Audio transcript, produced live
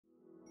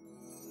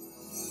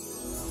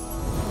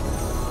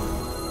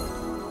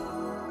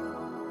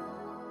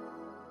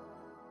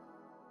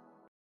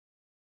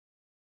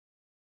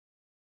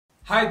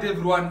Hi there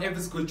everyone,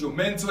 FX GOAT your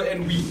mentor,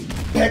 and we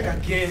back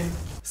again.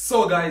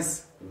 So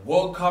guys,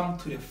 welcome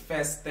to the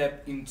first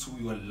step into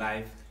your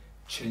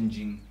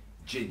life-changing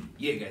journey.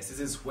 Yeah guys,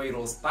 this is where it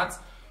all starts.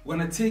 We're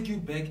gonna take you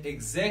back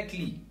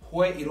exactly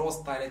where it all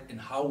started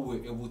and how we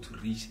were able to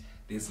reach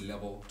this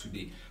level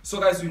today. So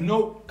guys, you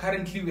know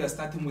currently we are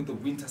starting with the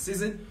winter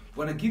season.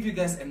 We're gonna give you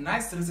guys a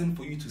nice reason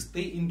for you to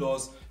stay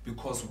indoors,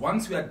 because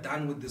once we are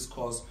done with this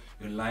course,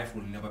 your life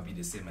will never be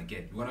the same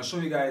again. We're gonna show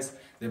you guys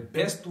the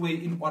best way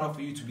in order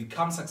for you to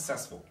become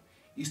successful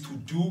is to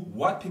do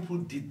what people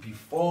did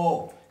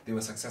before they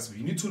were successful.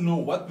 You need to know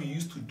what we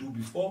used to do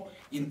before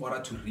in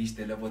order to reach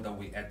the level that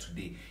we're at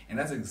today. And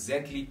that's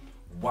exactly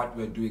what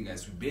we're doing,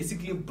 guys. We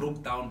basically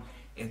broke down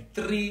a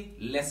 3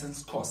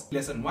 lessons course.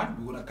 Lesson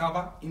 1, we're gonna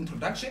cover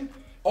introduction,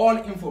 all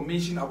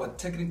information about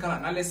technical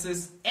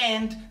analysis,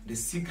 and the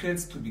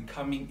secrets to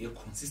becoming a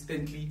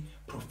consistently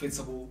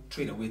profitable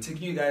trader. We're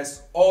taking you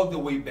guys all the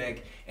way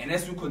back, and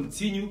as we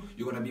continue,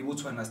 you're going to be able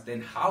to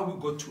understand how we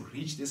got to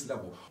reach this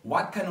level,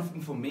 what kind of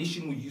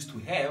information we used to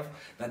have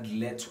that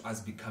led to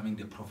us becoming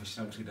the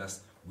professional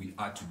traders we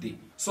are today.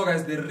 So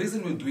guys, the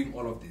reason we're doing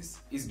all of this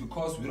is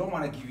because we don't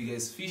want to give you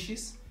guys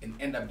fishes and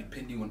end up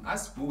depending on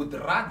us. We would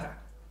rather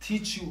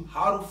teach you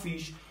how to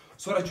fish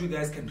so that you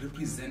guys can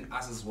represent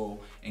us as well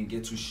and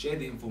get to share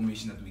the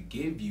information that we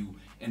gave you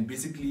and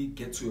basically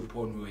get to a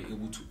point where we're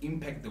able to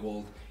impact the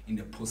world in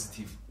a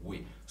positive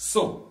way.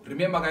 So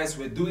remember guys,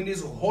 we're doing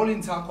this whole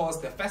entire course.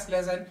 The first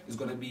lesson is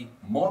going to be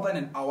more than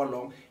an hour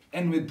long,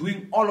 and we're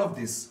doing all of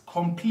this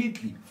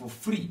completely for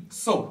free.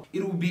 So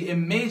it will be a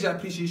major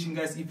appreciation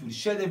guys if you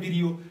share the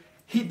video,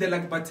 hit the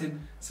like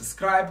button,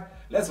 subscribe.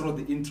 Let's roll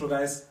the intro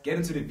guys, get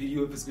into the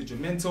video. If it's good your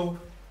mentor,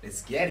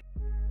 let's get it.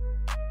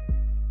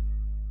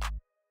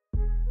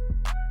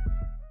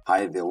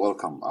 Hi there,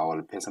 welcome. I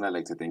would personally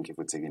like to thank you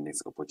for taking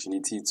this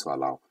opportunity to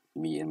allow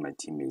me and my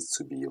teammates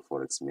to be your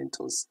Forex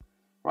mentors.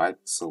 Right?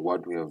 So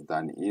what we have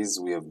done is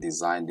we have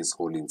designed this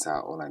whole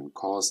entire online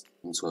course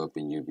into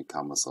helping you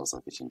become a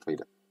self-sufficient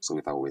trader. So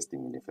without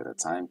wasting any further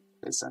time,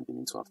 let's jump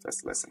into our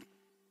first lesson.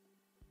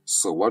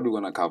 So what we're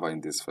going to cover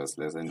in this first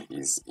lesson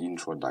is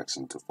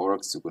introduction to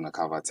Forex. We're going to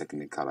cover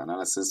technical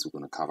analysis. We're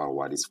going to cover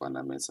what is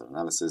fundamental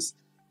analysis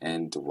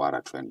and what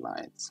are trend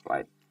lines,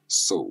 right?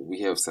 So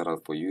we have set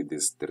out for you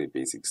these 3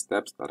 basic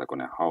steps that are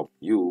going to help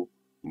you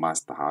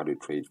master how to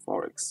trade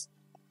Forex.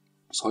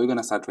 So how are you going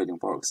to start trading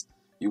Forex?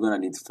 You're going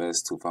to need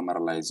first to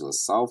familiarize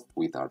yourself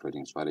with our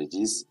trading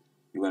strategies.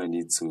 You're going to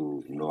need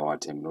to know our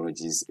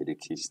terminologies,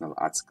 educational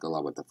article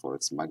about the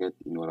Forex market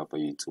in order for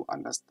you to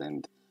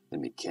understand the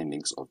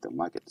mechanics of the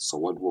market. So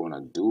what we want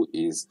to do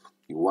is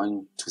we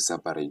want to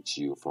separate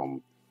you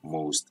from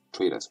most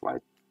traders,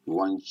 right? We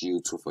want you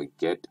to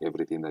forget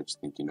everything that you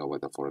think you know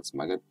about the Forex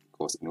market,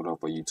 because in order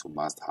for you to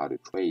master how to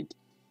trade,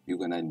 you're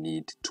going to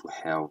need to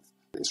have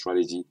a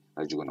strategy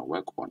that you're going to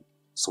work on.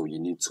 So you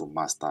need to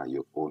master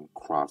your own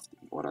craft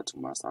in order to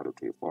master how to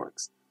trade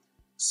Forex.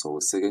 So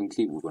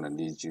secondly, we're going to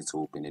need you to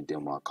open a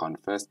demo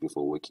account first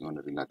before working on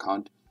a real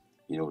account.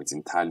 You know, it's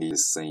entirely the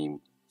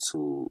same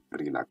to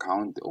real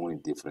account. The only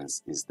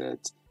difference is that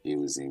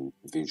you're using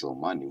visual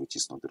money, which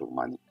is not real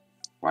money.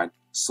 Right,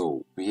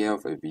 so we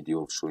have a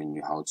video showing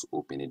you how to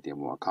open a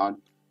demo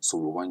account. So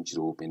we want you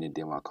to open a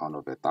demo account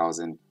of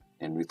 1,000,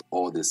 and with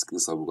all the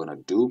skills that we're going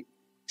to do,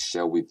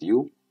 share with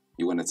you,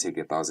 you're going to take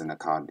 1,000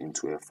 account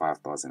into a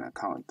 5,000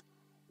 account.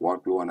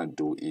 What we want to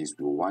do is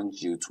we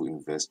want you to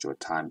invest your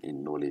time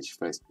in knowledge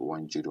first. We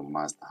want you to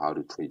master how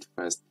to trade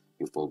first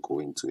before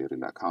going to a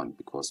real account,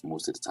 because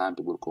most of the time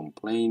people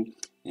complain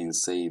and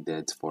say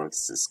that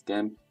Forex is a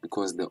scam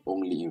because they're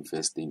only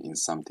investing in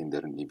something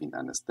they don't even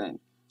understand.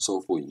 So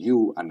for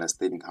you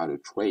understanding how to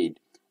trade,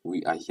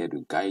 we are here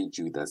to guide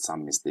you that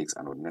some mistakes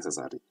are not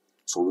necessary.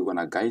 So we're going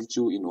to guide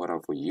you in order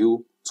for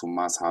you to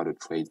master how to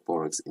trade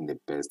Forex in the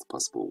best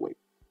possible way.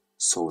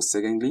 So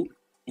secondly,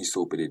 is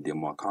to open a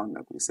demo account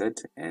like we said.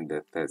 And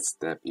the third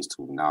step is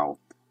to now,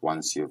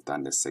 once you have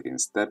done the second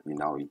step,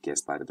 you get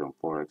started on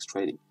Forex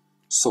trading.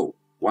 So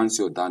once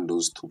you've done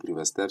those 2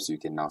 previous steps, you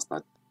can now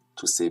start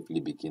to safely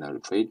begin how to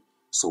trade.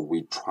 So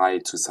we try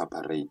to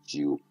separate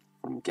you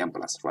from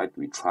gamblers, right?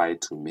 We try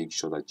to make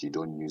sure that you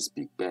don't use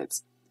big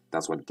bets.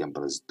 That's what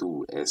gamblers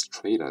do. As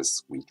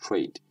traders, we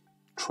trade.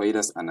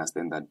 Traders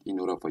understand that in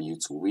order for you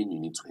to win, you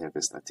need to have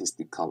a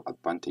statistical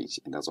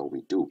advantage, and that's what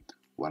we do.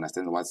 We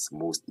understand what's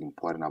most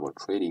important about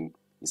trading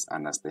is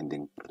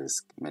understanding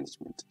risk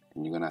management,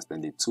 and you're gonna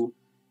understand it too.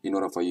 In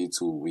order for you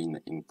to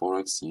win in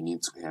Forex, you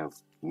need to have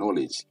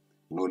knowledge.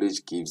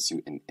 Knowledge gives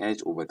you an edge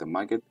over the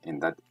market, and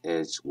that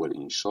edge will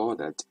ensure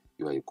that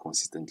you are a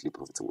consistently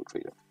profitable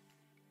trader.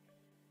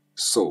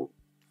 So,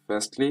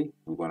 firstly,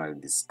 we're going to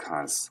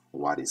discuss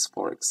what is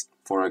Forex.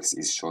 Forex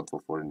is short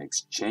for foreign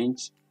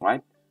exchange,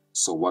 right?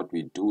 So what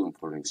we do in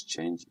foreign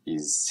exchange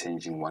is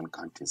changing one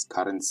country's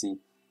currency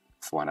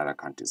for another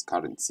country's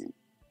currency,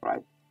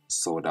 right?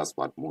 So that's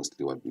what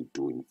we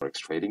do in Forex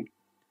trading.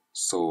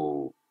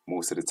 So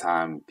most of the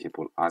time,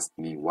 people ask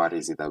me, what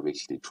is it that we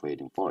actually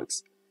trade in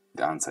Forex?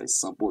 The answer is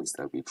simple, it's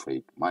that we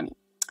trade money.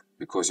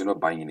 because you're not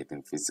buying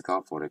anything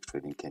physical. Forex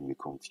trading can be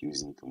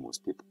confusing to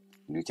most people.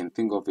 You can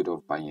think of it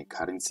of buying a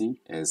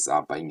currency as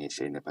buying a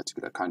share in a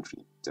particular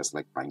country, just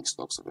like buying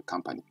stocks of a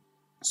company.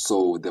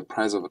 So the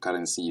price of a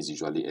currency is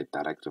usually a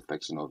direct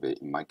reflection of a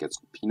market's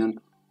opinion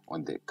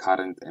on the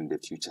current and the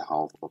future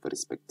health of a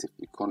respective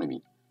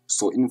economy.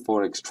 So in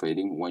Forex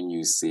trading, when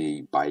you say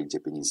buy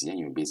Japanese yen,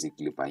 you're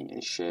basically buying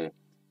a share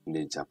in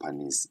the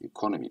Japanese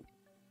economy.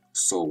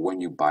 So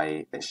when you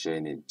buy a share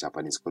in the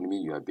Japanese economy,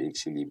 you are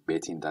actually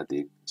betting that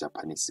the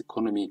Japanese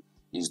economy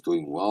is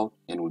doing well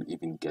and will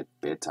even get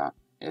better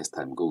as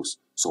time goes.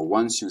 So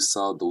once you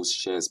sell those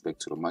shares back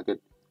to the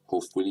market,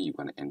 hopefully you're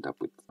going to end up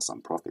with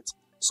some profits.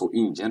 So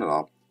in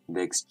general,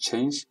 the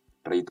exchange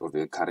rate of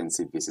a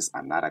currency versus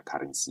another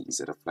currency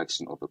is a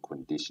reflection of a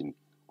condition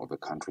of a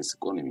country's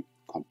economy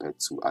compared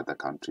to other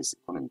countries'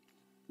 economy.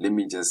 Let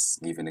me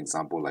just give an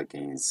example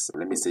against,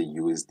 let me say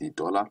USD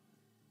dollar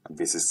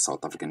versus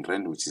South African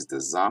rand, which is the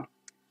ZAR.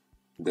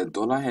 The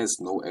dollar has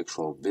no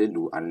actual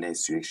value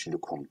unless you actually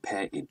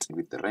compare it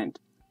with the rand.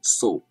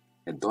 So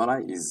a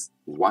dollar is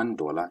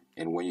 $1,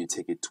 and when you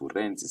take it to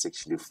rands, it's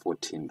actually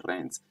 14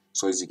 rands.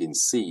 So as you can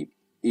see,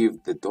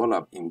 if the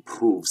dollar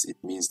improves, it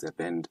means the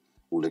rand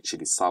will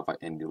actually suffer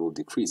and it will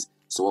decrease.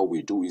 So what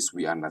we do is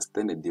we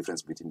understand the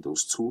difference between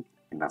those two,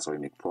 and that's how we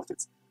make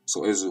profits.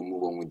 So as we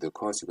move on with the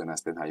course, you can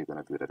understand how you're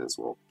going to do that as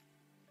well.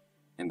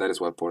 And that is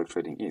what Forex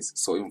trading is.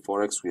 So in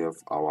Forex, we have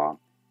our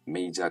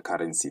major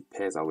currency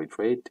pairs that we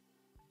trade.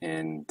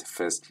 And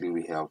firstly,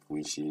 we have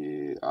which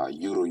is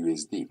Euro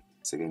USD.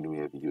 Secondly, we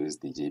have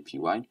USD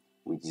JPY,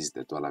 which is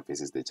the dollar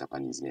versus the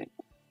Japanese yen.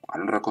 I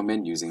don't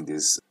recommend using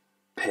this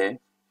pair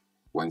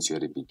once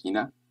you're a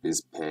beginner.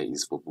 This pair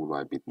is for people who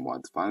are a bit more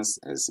advanced,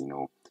 as you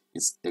know,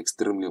 it's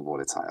extremely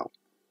volatile.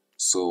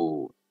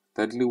 So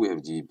thirdly, we have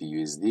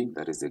GBP/USD,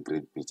 that is the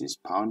Great British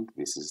Pound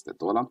versus the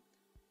dollar.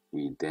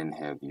 We then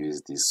have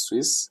USD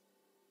Swiss,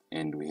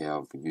 and we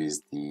have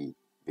USD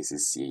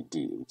versus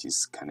CAD, which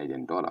is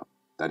Canadian dollar.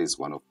 That is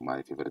one of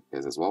my favorite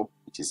pairs as well,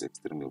 which is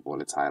extremely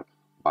volatile,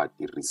 but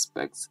it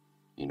respects,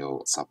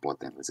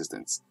 support and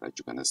resistance that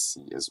you're gonna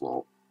see as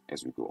well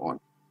as we go on.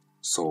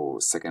 So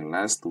second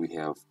last, we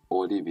have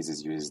AUD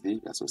versus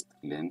USD, that's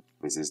Australian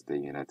versus the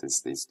United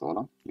States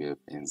dollar. We have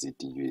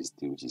NZD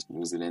USD, which is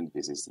New Zealand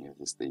versus the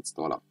United States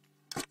dollar.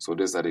 So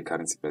those are the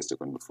currency pairs you're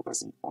going to be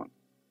focusing on.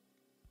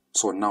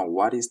 So now,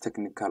 what is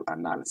technical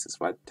analysis,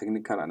 right?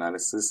 Technical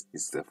analysis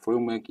is the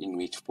framework in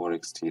which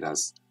Forex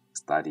traders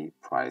study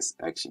price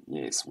action.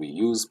 Yes, we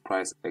use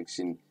price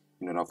action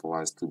in order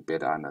for us to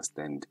better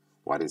understand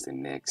what is the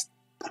next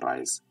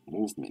price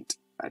movement,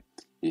 right?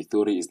 The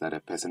theory is that a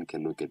person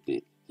can look at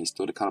the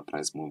historical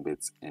price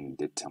movements and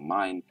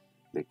determine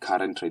the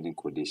current trading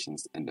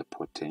conditions and the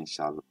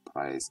potential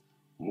price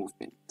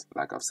movement.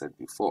 Like I've said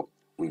before,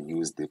 we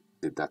use the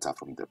data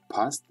from the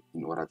past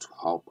in order to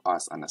help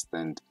us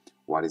understand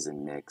what is the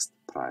next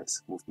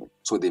price movement.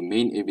 So the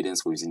main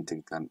evidence for using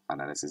technical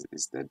analysis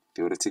is that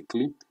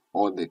theoretically,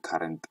 all the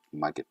current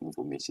market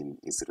information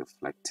is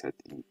reflected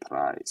in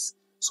price.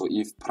 So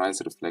if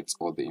price reflects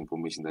all the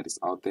information that is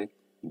out there,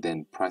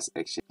 then price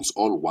action is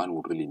all one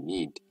would really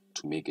need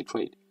to make a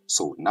trade.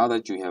 So now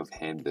that you have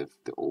heard the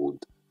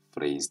old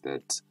phrase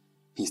that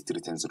history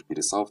tends to repeat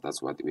itself,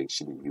 that's what we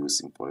actually use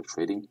in Forex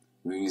trading.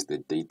 We use the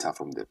data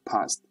from the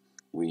past.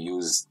 We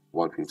use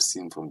what we've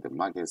seen from the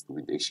markets,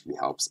 which actually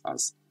helps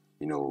us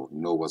know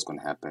what's going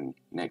to happen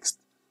next.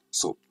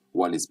 So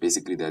one is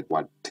basically that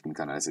what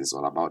technical analysis is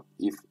all about.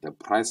 If a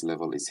price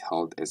level is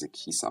held as a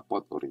key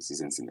support or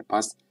resistance in the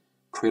past,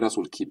 traders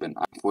will keep an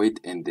eye for it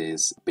and they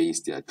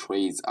base their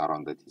trades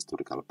around that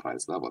historical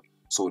price level.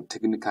 So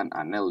technical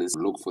analysts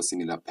look for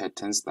similar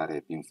patterns that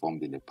have been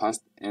formed in the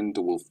past and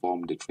will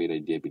form the trade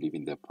idea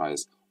believing the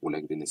price will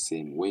act in the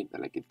same way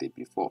that like it did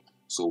before.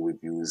 So we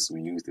use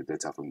the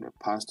data from the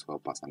past to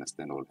help us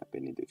understand what will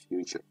happen in the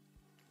future.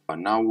 But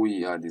now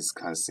we are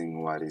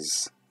discussing what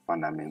is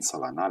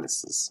fundamental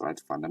analysis, right?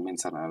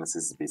 Fundamental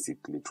analysis is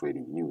basically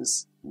trading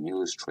news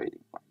trading.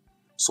 Right?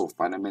 So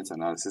fundamental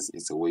analysis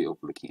is a way of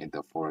looking at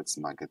the Forex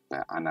market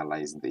by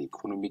analyzing the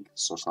economic,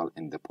 social,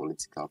 and the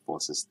political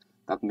forces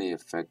that may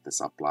affect the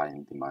supply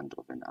and demand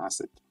of an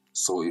asset.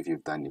 So if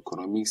you've done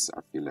economics,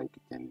 I feel like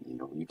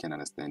you can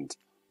understand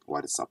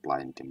what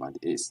supply and demand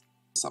is.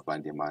 Supply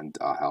and demand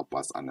help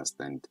us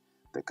understand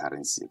the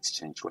currency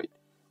exchange rate.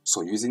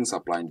 So using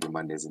supply and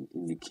demand as an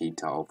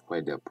indicator of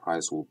where the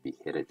price will be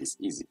headed is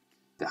easy.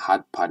 The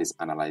hard part is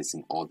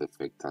analyzing all the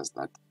factors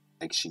that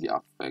actually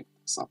affect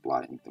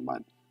supply and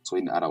demand. So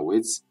in other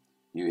words,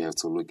 you have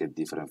to look at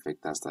different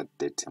factors that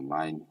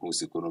determine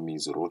whose economy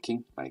is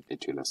rocking, like a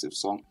Taylor Swift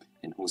song,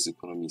 and whose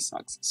economy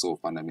sucks. So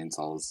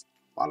fundamentals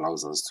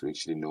allows us to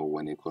actually know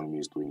when the economy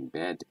is doing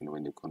bad and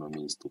when the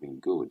economy is doing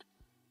good.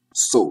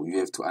 So you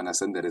have to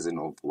understand the reason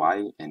of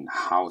why and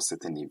how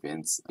certain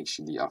events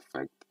actually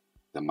affect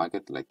the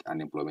market, like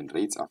unemployment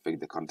rates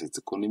affect the country's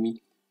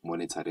economy,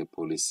 monetary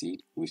policy,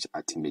 which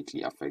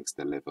ultimately affects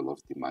the level of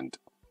demand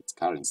of its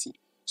currency.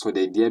 So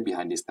the idea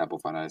behind this type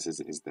of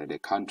analysis is that the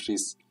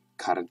country's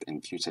current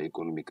and future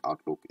economic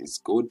outlook is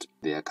good,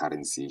 their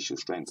currency should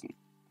strengthen.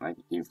 right?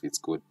 If it's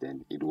good,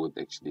 then it would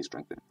actually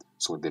strengthen.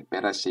 So the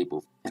better shape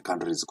of a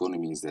country's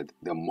economy is that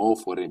the more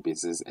foreign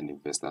businesses and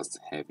investors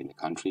have in a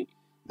country,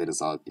 they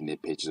result in a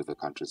purchase of the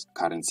country's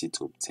currency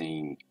to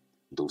obtain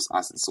those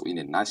assets. So in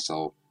a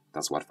nutshell,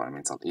 that's what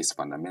fundamental is.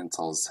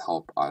 Fundamentals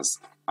help us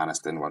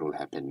understand what will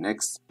happen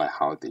next by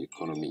how the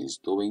economy is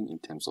doing in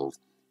terms of,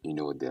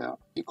 the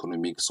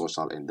economic,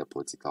 social, and the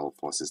political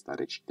forces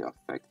that actually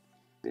affect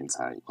the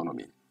entire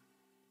economy.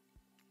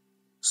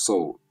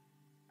 So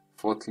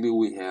fourthly,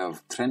 we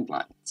have trend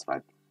lines,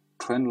 right?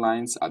 Trend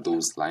lines are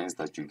those lines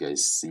that you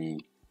guys see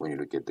when you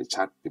look at the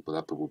chart.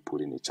 People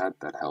put in a chart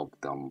that help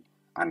them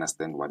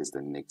understand what is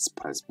the next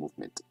price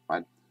movement,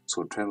 right?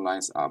 So trend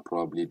lines are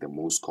probably the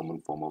most common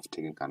form of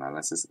technical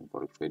analysis in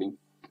forex trading.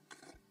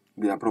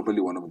 They are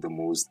probably one of the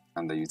most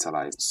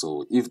underutilized.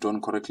 So if done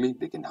correctly,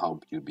 they can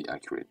help you be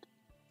accurate.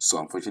 So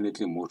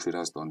unfortunately, most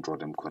traders don't draw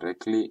them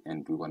correctly,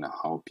 and we want to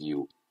help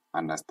you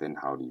understand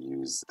how to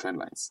use trend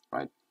lines,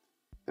 right?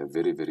 They're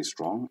very, very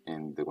strong,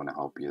 and they're going to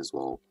help you as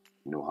well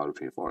know how to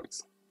trade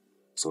forex.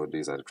 So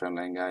these are the trend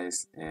line,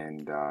 guys,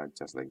 and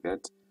just like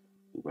that,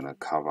 we're going to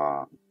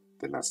cover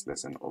the last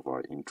lesson of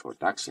our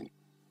introduction.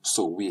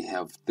 So we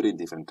have three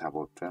different types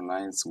of trend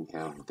lines. We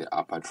have the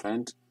upper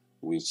trend,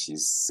 which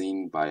is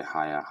seen by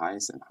higher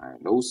highs and higher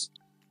lows.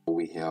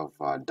 We have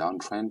a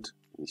downtrend,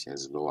 which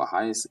has lower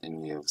highs,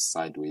 and we have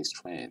sideways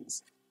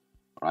trends,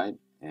 right?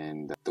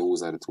 And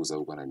those are the tools that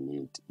we're going to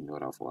need in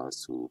order for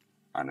us to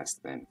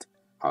understand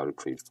how to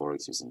trade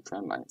forex using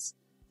trend lines.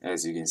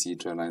 As you can see,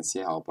 trend lines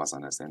here help us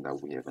understand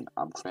that we have an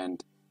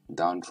uptrend,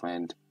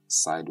 downtrend,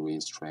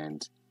 sideways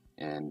trend,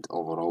 and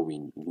overall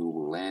we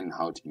will learn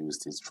how to use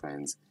these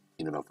trends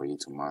in order for you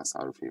to master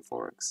how to trade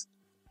forex,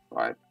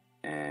 right?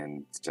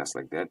 And just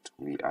like that,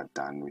 we are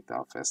done with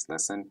our first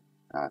lesson.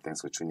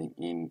 Thanks for tuning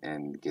in,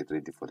 and get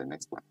ready for the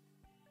next one.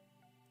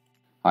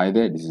 Hi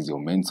there, this is your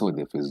mentor,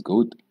 the FX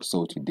GOAT.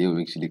 So today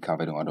we're actually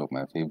covering one of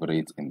my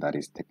favorites, and that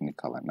is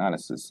technical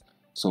analysis.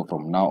 So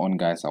from now on,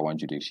 guys, I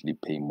want you to actually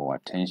pay more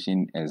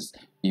attention, as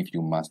if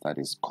you master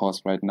this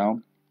course right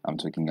now, I'm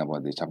talking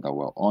about the chapter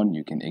we're on,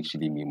 you can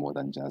actually be more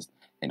than just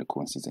a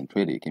consistent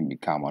trader. You can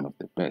become one of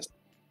the best.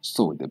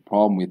 So the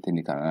problem with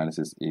technical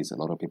analysis is a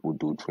lot of people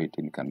do trade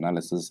technical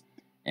analysis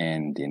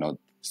and they're not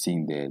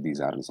seeing the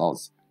desired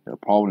results. The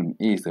problem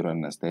is they don't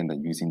understand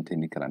that using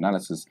technical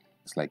analysis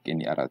is like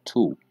any other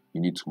tool. You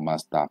need to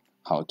master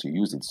how to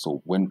use it.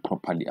 So when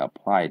properly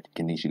applied, it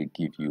can actually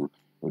give you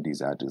your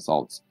desired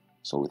results.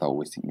 So without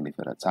wasting any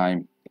further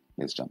time,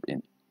 let's jump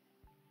in.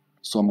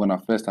 So I'm going to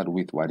first start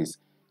with what is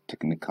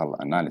technical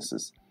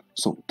analysis.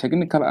 So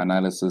technical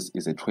analysis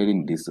is a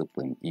trading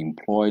discipline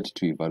employed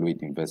to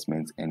evaluate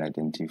investments and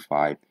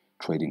identify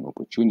trading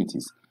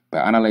opportunities by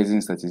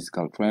analyzing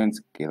statistical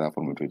trends gathered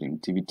from a trading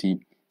activity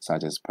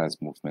such as price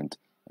movement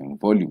and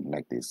volume.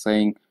 Like they're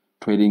saying,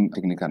 trading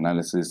technical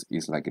analysis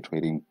is like a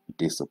trading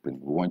discipline.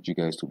 We want you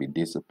guys to be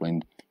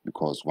disciplined,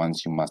 because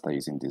once you master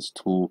using this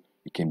tool,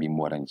 you can be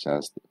more than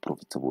just a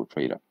profitable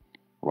trader,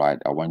 right?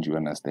 I want you to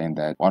understand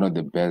that one of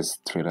the best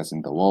traders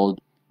in the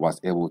world was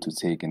able to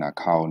take an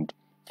account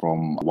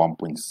from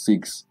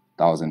 $1.6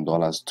 thousand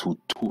to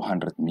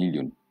 200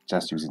 million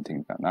just using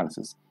technical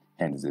analysis.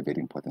 And it's a very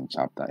important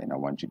chapter, and I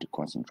want you to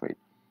concentrate.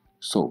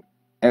 So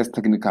as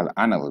technical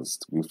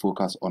analysts, we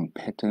focus on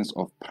patterns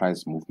of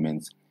price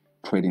movements,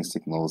 trading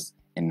signals,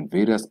 and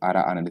various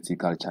other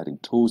analytical charting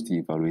tools to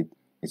evaluate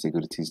a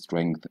security's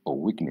strength or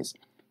weakness.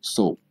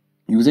 So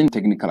using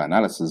technical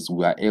analysis,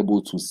 we are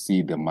able to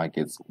see the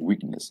market's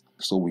weakness.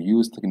 So we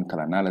use technical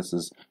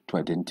analysis to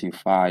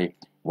identify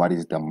what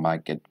is the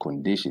market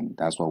condition.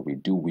 That's what we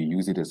do. We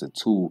use it as a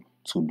tool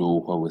to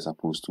know where we're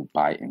supposed to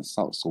buy and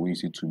sell. So we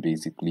use it to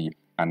basically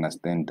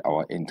understand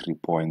our entry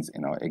points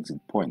and our exit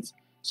points.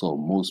 So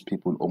most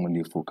people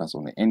only focus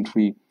on the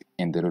entry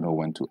and they don't know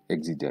when to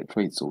exit their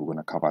trade. So we're going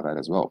to cover that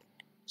as well.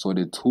 So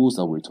the tools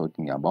that we're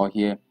talking about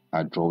here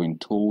are drawing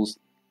tools,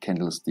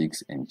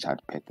 candlesticks, and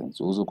chart patterns.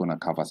 We're also going to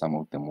cover some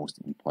of the most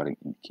important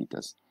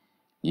indicators.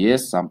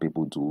 Yes, some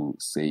people do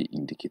say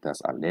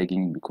indicators are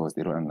lagging because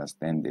they don't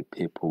understand the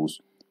purpose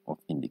of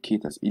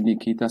indicators.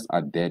 Indicators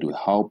are there to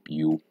help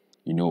you,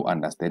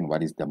 understand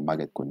what is the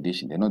market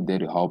condition. They're not there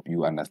to help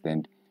you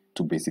understand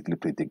to basically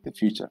predict the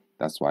future.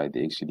 That's why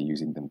they're actually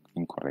using them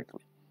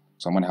incorrectly.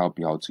 So I'm going to help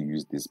you how to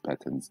use these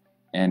patterns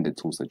and the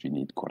tools that you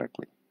need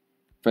correctly.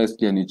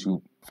 First, you need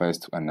to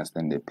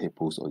understand the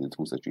purpose of the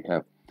tools that you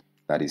have.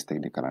 That is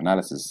technical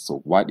analysis.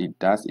 So what it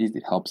does is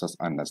it helps us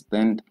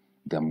understand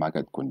the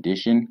market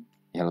condition.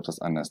 It helps us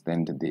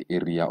understand the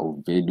area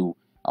of value,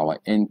 our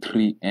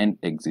entry and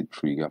exit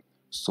trigger.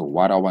 So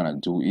what I want to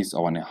do is I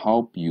want to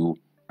help you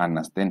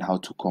understand how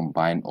to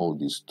combine all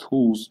these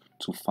tools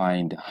to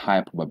find high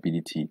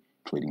probability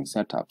trading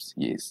setups.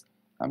 Yes,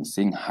 I'm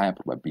saying high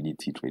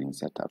probability trading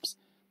setups.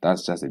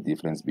 That's just the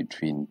difference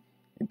between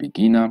a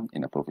beginner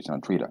and a professional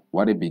trader.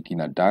 What a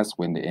beginner does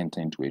when they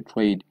enter into a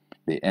trade,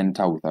 they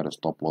enter without a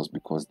stop loss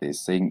because they're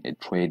saying a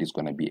trade is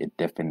going to be a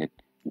definite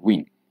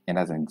win. And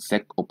that's an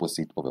exact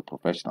opposite of a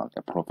professional.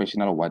 A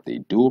professional, what they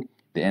do,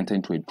 they enter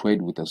into a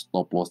trade with a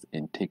stop loss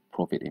and take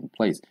profit in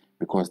place,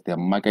 because the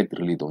market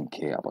really don't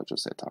care about your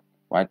setup,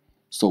 right?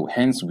 So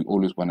hence we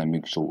always want to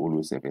make sure we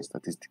always have a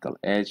statistical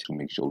edge to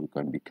make sure we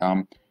can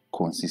become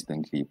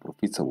consistently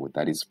profitable.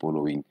 That is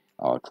following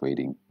our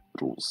trading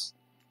rules.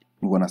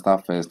 We're going to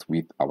start first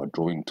with our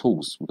drawing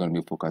tools. We're going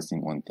to be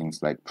focusing on things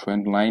like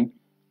trend line,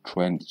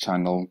 trend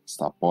channel,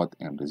 support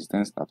and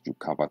resistance that you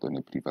covered on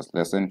a previous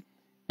lesson,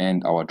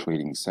 and our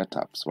trading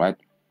setups, right?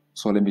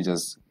 So let me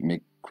just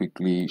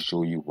quickly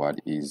show you what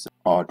is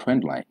our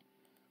trend line.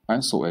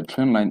 Right? So a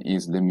trend line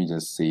is, let me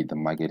just say the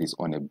market is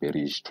on a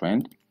bearish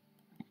trend.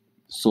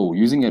 So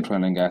using a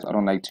trend line, guys, I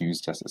don't like to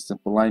use just a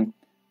simple line.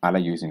 I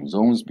like using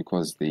zones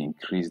because they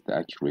increase the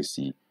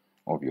accuracy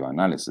of your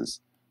analysis.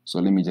 So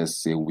let me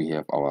just say we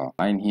have our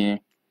line here,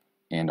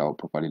 and I'll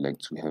probably like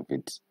to have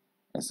it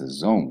as a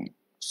zone.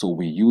 So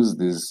we use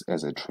this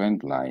as a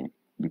trend line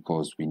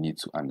because we need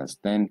to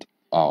understand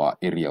our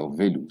area of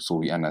value. So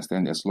we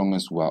understand as long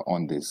as we're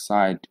on this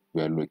side,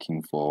 we're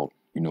looking for,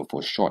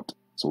 for short.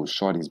 So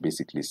short is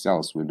basically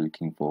sales. We're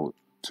looking for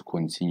to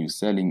continue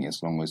selling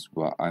as long as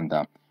we're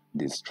under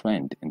this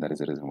trend, and that is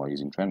the reason why we're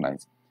using trend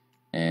lines.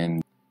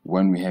 And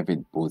when we have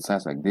it both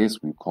sides like this,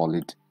 we call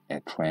it a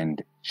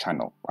trend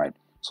channel, right?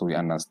 So we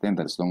understand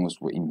that as long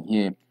as we're in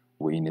here,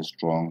 we're in a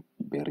strong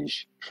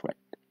bearish trend.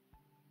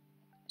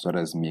 So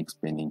that's me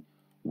explaining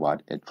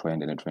what a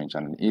trend and a trend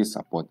channel is.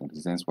 Support and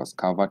resistance was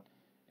covered,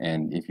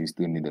 and if you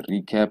still need a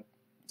recap,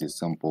 it's as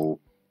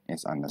simple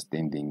as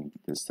understanding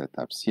the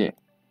setups here.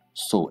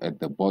 So at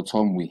the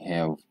bottom we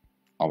have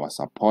our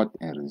support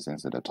and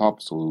resistance at the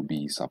top. So it will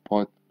be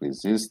support,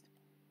 resist,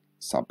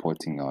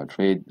 supporting our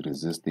trade,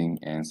 resisting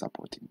and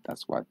supporting.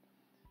 That's what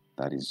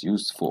that is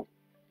used for.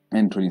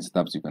 And trading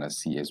setups you're going to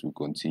see as we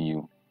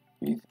continue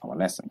with our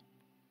lesson.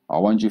 I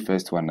want you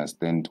first to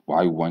understand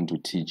why we want to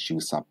teach you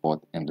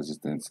support and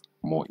resistance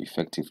more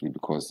effectively,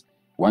 because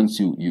once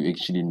you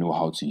actually know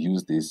how to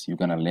use this, you're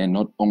going to learn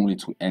not only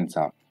to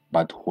enter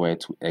but where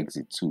to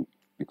exit to,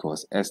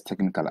 because as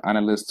technical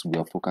analysts we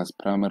are focused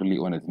primarily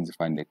on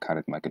identifying the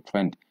current market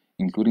trend,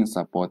 including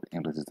support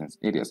and resistance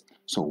areas.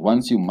 So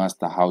once you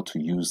master how to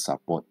use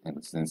support and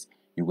resistance,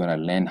 you're going to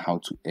learn how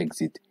to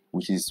exit,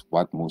 which is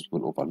what most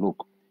people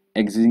overlook.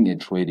 Exiting a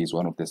trade is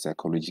one of the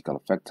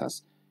psychological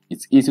factors.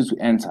 It's easy to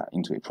enter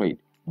into a trade,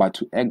 but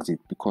to exit,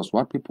 because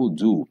what people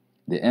do,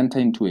 they enter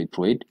into a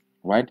trade,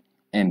 right,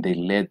 and they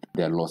let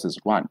their losses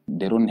run.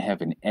 They don't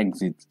have an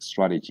exit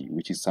strategy,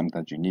 which is something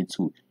that you need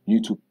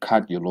to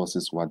cut your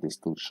losses while they're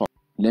still short.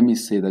 Let me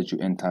say that you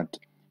entered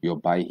your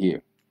buy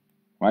here,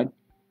 right?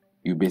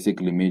 You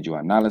basically made your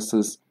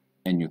analysis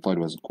and you thought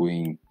it was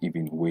going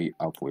even way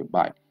up for a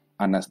buy.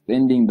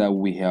 Understanding that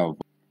we have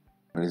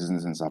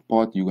resistance and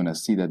support, you're going to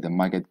see that the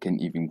market can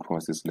even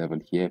cross this level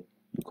here,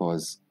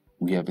 because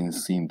we haven't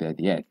seen that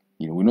yet.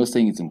 We're not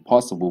saying it's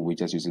impossible, we're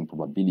just using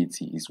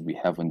probability, is we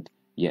haven't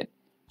yet.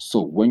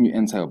 So when you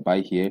enter a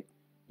buy here,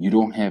 you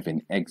don't have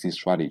an exit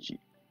strategy.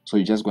 So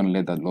you're just going to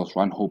let that loss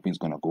run, hoping it's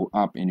going to go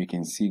up, and you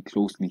can see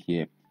closely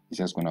here, it's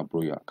just going to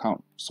blow your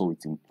account. So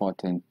it's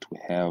important to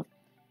have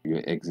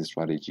your exit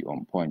strategy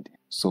on point.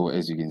 So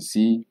as you can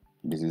see,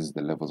 this is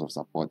the levels of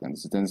support and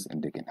resistance,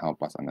 and they can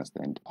help us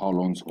understand how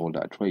long to hold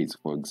our trades.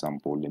 For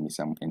example, let me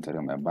say I'm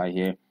entering my buy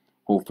here.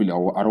 Hopefully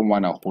I don't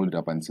want to hold it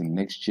up until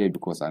next year,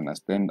 because I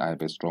understand I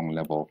have a strong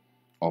level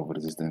of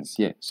resistance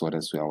here. So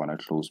that's where I want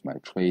to close my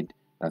trade.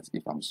 That's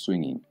if I'm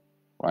swinging,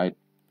 right?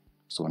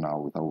 So now,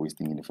 without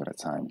wasting any further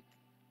time,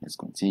 let's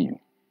continue.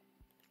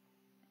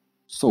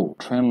 So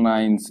trend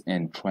lines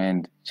and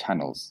trend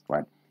channels,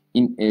 right?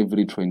 In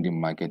every trending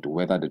market,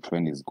 whether the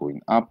trend is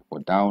going up or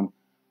down,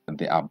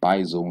 there are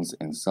buy zones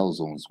and sell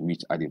zones,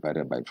 which are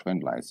divided by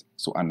trend lines.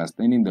 So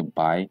understanding the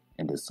buy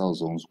and the sell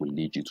zones will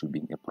lead you to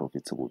being a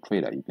profitable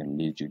trader. It can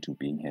lead you to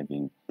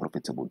having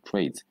profitable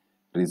trades.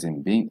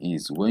 Reason being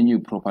is, when you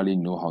properly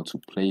know how to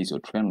place your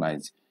trend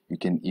lines, you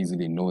can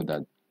easily know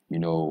that,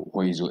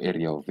 where is your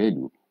area of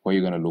value, where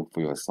you're going to look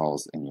for your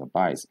sells and your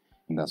buys.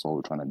 And that's what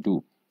we're trying to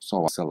do.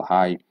 So sell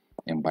high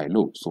and buy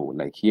low. So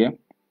like here,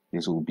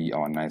 this will be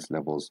our nice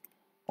levels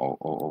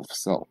of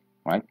sell,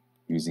 right?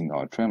 Using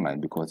our trend line,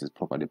 because it's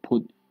properly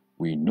put,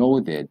 we know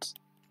that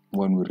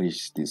when we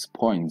reach these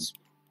points,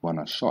 we're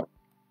not short.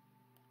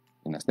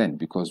 Understand?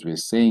 Because we're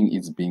saying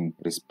it's been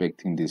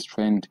respecting this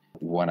trend,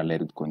 we want to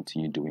let it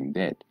continue doing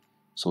that.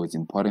 So it's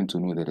important to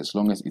know that as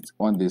long as it's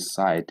on this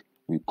side,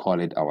 we call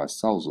it our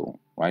sell zone,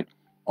 right?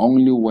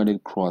 Only when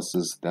it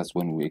crosses, that's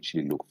when we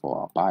actually look for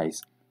our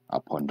buys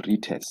upon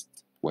retest.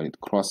 When it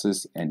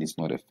crosses and it's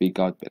not a fake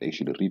out, but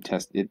actually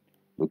retest it,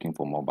 looking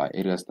for more buy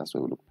areas, that's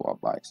where we look for our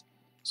buys.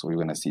 So you're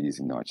going to see this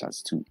in our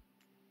charts too.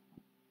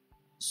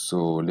 So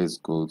let's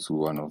go to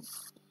one of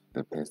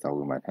the pairs that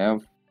we might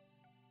have.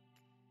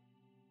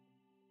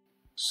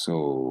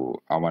 So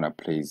I want to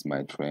place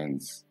my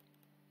trends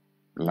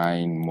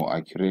line more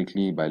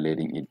accurately by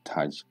letting it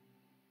touch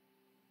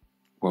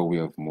where we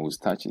have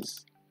most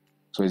touches.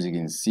 So as you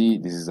can see,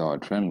 this is our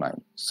trend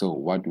line. So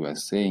what we are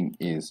saying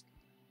is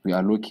we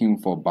are looking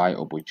for buy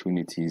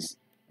opportunities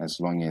as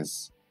long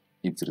as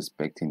it's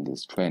respecting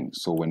this trend.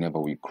 So whenever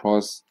we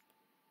cross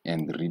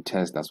and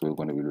retest, that's where we're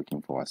going to be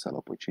looking for our sell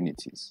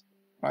opportunities.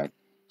 right?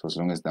 So as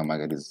long as the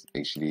market is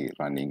actually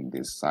running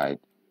this side,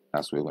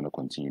 that's where we're going to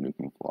continue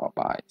looking for our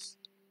buys.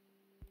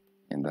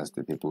 And that's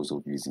the purpose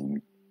of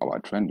using our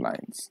trend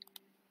lines.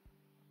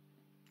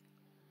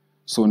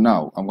 So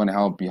now I'm going to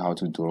help you how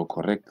to draw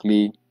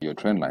correctly your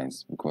trend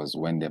lines, because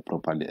when they're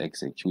properly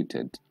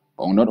executed,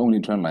 or not only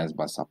trend lines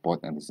but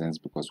support and resistance,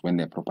 because when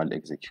they're properly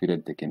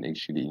executed, they can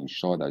actually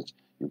ensure that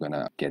you're going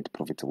to get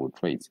profitable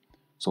trades.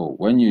 So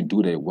when you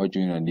do that, what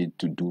you're going to need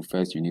to do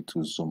first, you need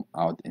to zoom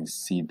out and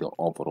see the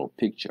overall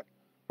picture,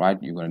 right?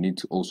 You're going to need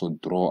to also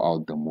draw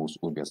out the most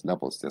obvious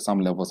levels. There's some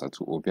levels are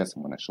too obvious,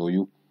 I'm going to show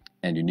you,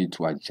 and you need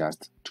to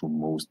adjust to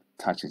most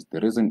touches. The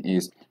reason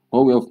is,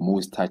 when we have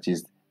most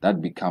touches, that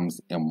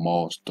becomes a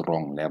more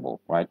strong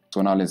level, right?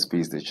 So now let's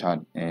paste the chart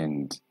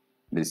and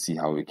let's see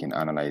how we can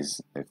analyze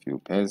a few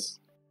pairs.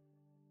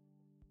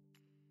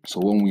 So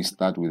when we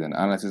start with an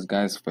analysis,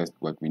 guys, first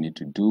what we need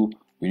to do,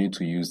 we need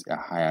to use a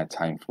higher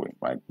time frame,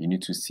 right? You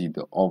need to see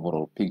the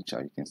overall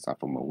picture. You can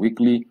start from a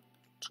weekly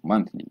to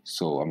monthly.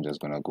 So I'm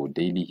just gonna go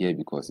daily here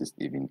because it's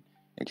even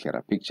a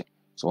clearer picture.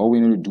 So all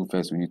we need to do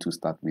first, we need to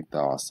start with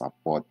our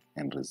support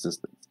and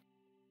resistance.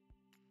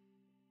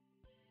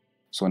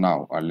 So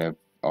now our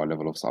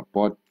level of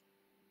support,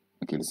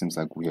 okay, it seems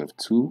like we have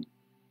two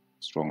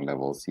strong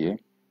levels here.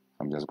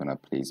 I'm just gonna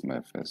place my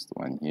first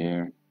one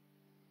here,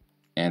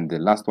 and the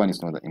last one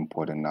is not that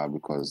important now,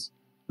 because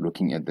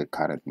looking at the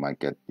current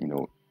market, you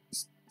know,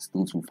 it's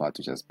still too far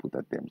to just put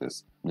that there.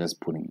 I'm just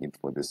putting it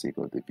for the sake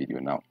of the video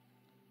now.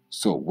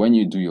 So when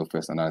you do your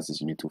first analysis,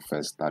 you need to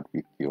first start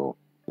with your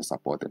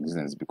support and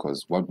resistance,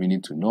 because what we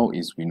need to know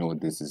is, we know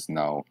this is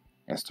now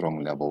a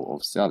strong level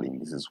of selling.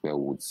 This is where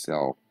we would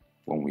sell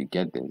when we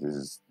get there. This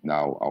is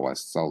now our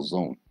sell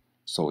zone.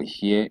 So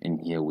here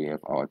and here we have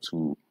our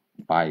two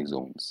buy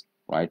zones,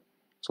 right?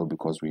 So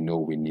because we know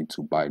we need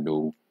to buy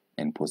low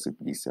and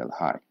possibly sell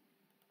high.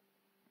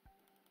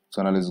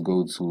 So now let's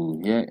go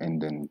to here,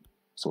 and then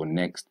so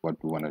next what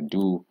we want to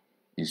do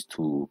is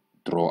to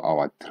draw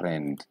our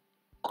trend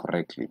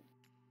correctly.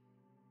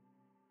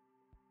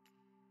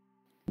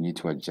 You need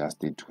to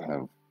adjust it to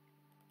have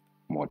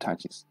more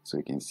touches. So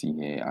you can see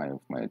here I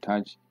have my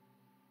touch,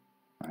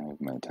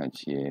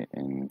 here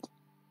and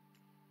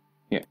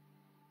here.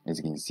 As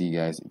you can see,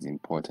 guys, it's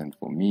important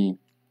for me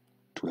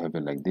to have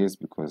it like this,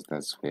 because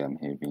that's where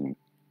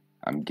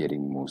I'm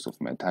getting most of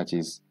my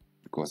touches,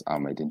 because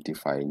I'm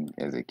identifying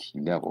as a key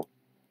level.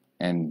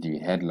 And the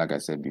head, like I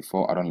said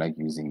before, I don't like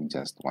using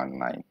just one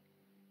line,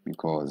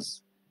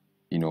 because,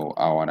 you know,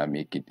 I want to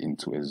make it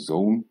into a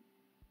zone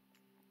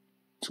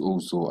to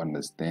also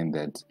understand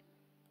that,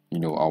 you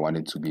know, I want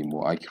it to be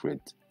more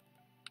accurate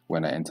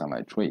when I enter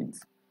my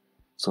trades.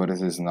 So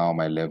this is now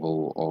my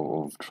level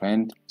of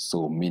trend.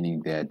 So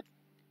meaning that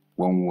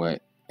when we're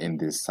in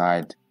this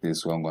side, this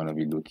is where I'm going to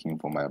be looking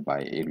for my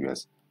buy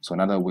areas. So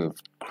now that we've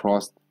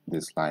crossed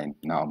this line,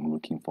 now I'm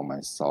looking for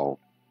my sell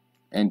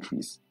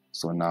entries.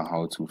 So now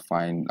how to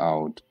find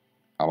out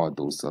about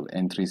those sell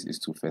entries is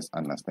to first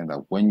understand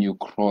that when you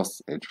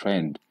cross a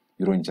trend,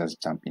 you don't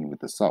just jump in with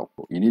the sell.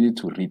 You needed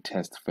to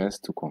retest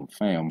first to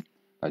confirm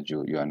that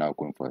you are now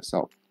going for a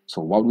sell.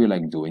 So what we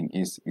like doing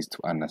is to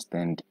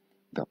understand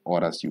the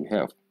orders you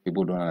have.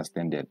 People don't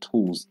understand their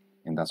tools,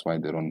 and that's why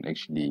they don't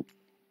actually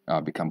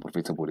become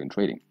profitable in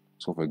trading.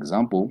 So for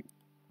example,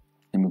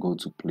 let me go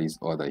to place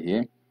order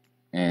here,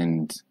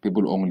 and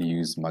people only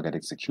use market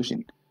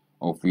execution,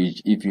 of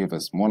which if you have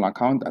a small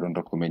account, I don't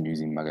recommend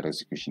using market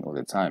execution all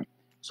the time.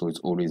 So it's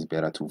always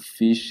better to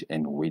fish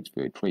and wait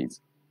for your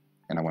trades.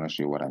 And I want to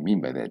show you what I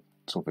mean by that.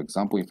 So for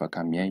example, if I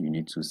come here, you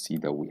need to see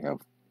that we have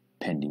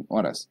pending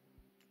orders.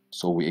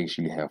 So we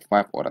actually have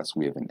 5 orders.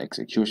 We have an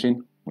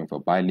execution, we have a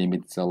buy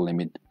limit, sell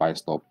limit, buy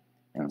stop,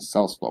 and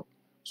sell stop.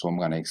 So I'm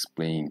going to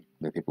explain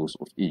the purpose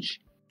of each.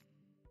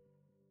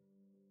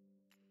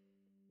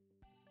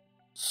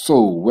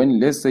 So when,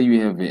 let's say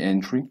you have an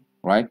entry,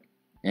 right,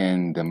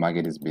 and the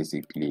market is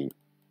basically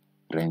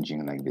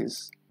ranging like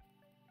this,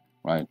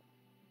 right,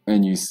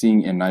 and you're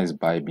seeing a nice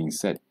buy being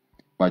set,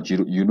 but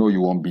you know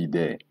you won't be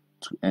there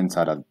to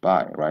enter that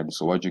buy, right?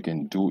 So what you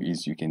can do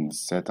is you can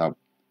set up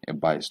a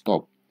buy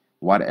stop.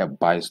 What a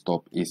buy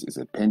stop is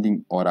a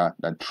pending order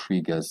that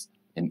triggers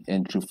an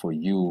entry for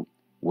you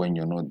when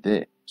you're not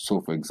there. So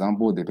for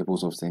example, the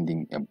purpose of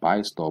sending a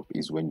buy stop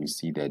is when you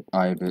see that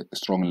I have a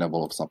strong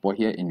level of support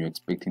here and you're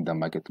expecting the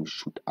market to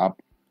shoot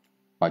up,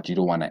 but you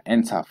don't want to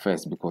enter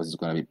first because it's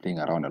going to be playing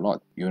around a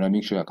lot. You want to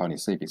make sure your account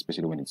is safe,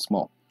 especially when it's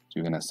small. So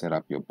you're going to set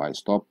up your buy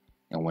stop,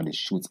 and when it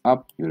shoots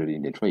up, you're already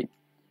in the trade.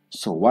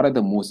 So what are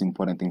the most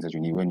important things that you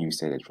need when you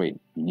set a trade?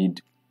 You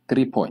need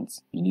 3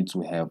 points. You need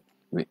to have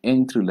your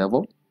entry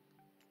level.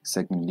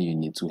 Secondly, you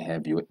need to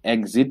have your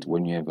exit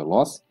when you have a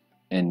loss.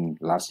 And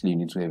lastly, you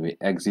need to have an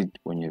exit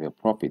when you have a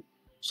profit.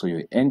 So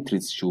your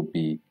entries should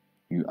be,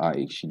 you are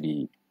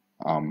actually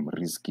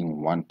risking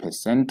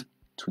 1%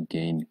 to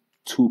gain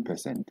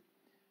 2%.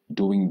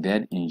 Doing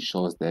that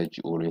ensures that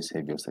you always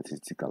have your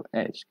statistical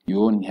edge.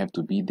 You only have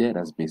to be there.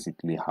 That's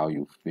basically how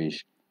you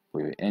fish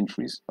for your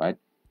entries, right?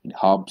 It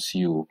helps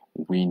you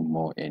win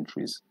more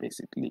entries,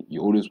 basically.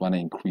 You always want to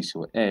increase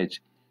your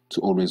edge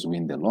to always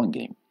win the long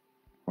game,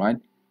 right?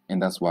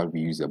 And that's what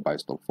we use a buy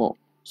stop for.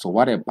 So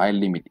what a buy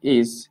limit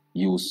is,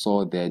 you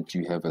saw that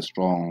you have a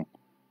strong,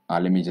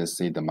 let me just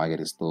say the market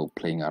is still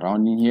playing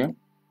around in here,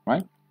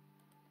 right?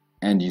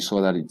 And you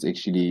saw that it's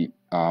actually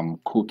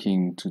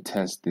cooking to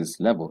test this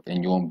level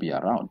and you won't be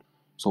around.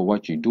 So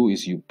what you do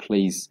is you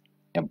place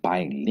a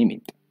buy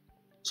limit.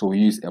 So we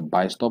use a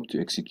buy stop to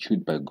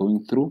execute by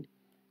going through,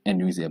 and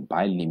use a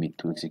buy limit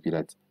to execute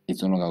that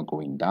it's no longer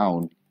going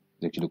down,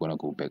 it's actually going to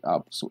go back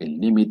up. So a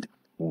limit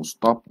will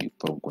stop you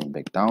from going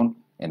back down,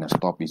 and a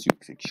stop is you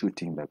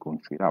executing by going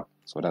straight up.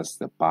 So that's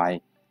the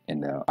buy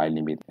and the buy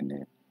limit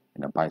and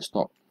a buy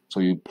stop. So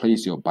you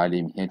place your buy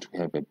limit here to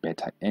have a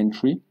better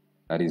entry,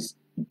 that is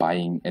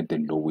buying at the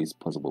lowest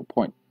possible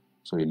point.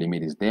 So your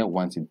limit is there.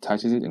 Once it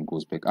touches it and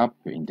goes back up,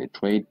 you're in the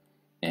trade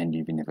and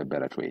you even have a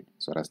better trade.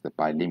 So that's the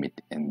buy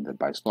limit and the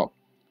buy stop.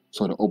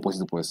 So the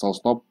opposite for a sell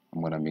stop,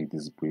 I'm going to make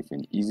this brief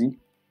and easy.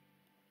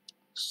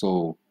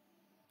 So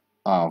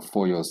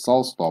for your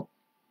sell stop,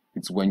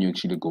 it's when you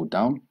actually go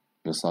down,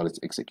 your sell is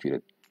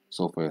executed.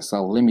 So for your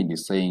sell limit, you're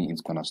saying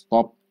it's going to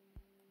stop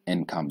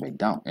and come back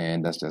down.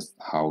 And that's just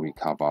how we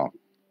cover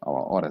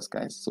our orders,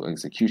 guys. So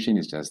execution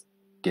is just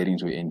getting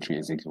to entry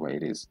exactly where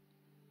it is.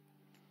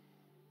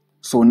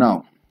 So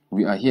now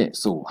we are here.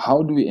 So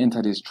how do we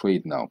enter this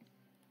trade now?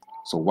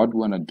 So what we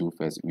want to do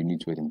first, we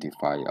need to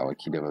identify our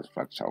key level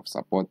structure of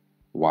support,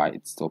 why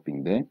it's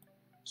stopping there.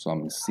 So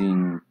I'm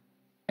seeing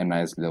a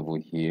nice level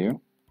here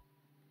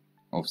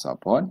of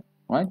support,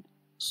 right?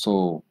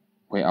 So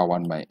where I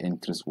want my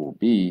entries will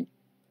be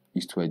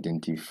is to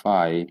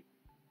identify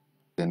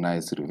the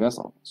nice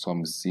reversal. So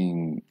I'm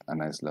seeing a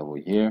nice level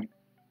here,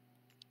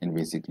 and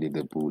basically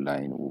the bull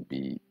line will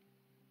be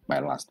my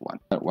last one.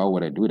 Why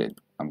would I do that?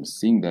 I'm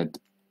seeing that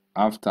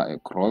after a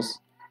cross,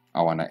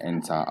 I want to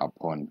enter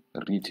upon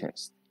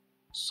retest.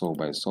 So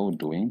by so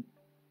doing,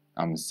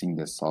 I'm seeing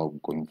the sell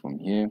going from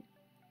here,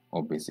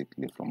 or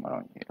basically from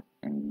around here.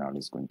 And now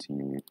let's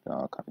continue with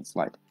the current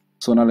slide.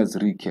 So now let's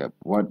recap.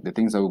 What the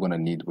things that we're going to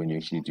need when you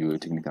actually do a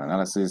technical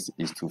analysis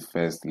is to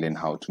first learn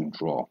how to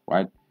draw,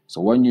 right?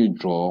 So when you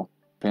draw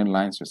trend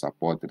lines, your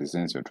support,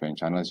 resistance, your trend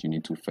channels, you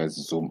need to first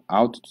zoom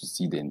out to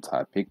see the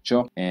entire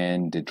picture.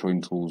 And the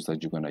drawing tools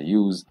that you're going to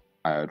use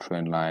are your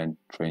trend line,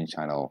 trend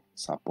channel,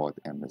 support,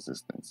 and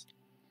resistance.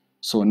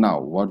 So now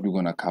what we're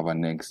going to cover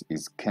next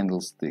is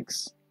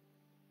candlesticks.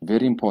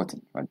 Very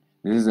important, right?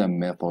 This is a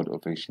method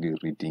of actually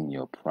reading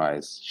your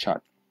price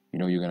chart. You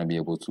know, you're going to be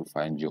able to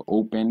find your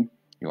open,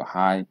 your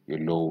high, your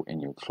low,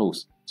 and your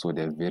close. So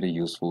they're very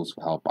useful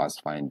to help us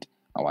find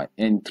our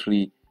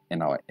entry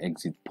and our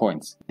exit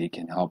points. They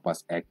can help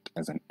us act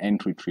as an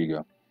entry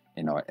trigger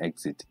and our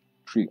exit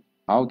trigger.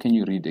 How can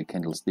you read a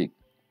candlestick?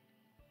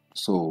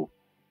 So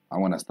I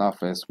want to start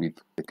first with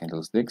the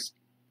candlesticks.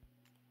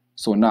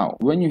 So now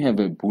when you have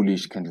a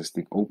bullish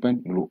candlestick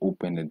open, it will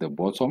open at the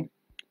bottom.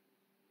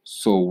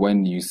 So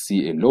when you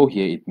see a low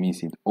here, it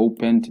means it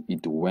opened,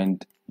 it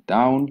went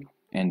down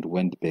and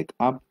went back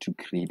up to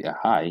create a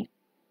high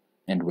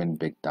and went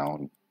back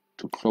down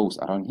to close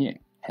around here.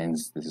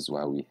 Hence, this is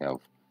why we have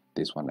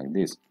this one like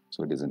this.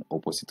 So there's an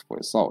opposite for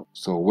a sell.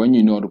 So when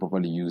you know how to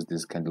properly use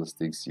these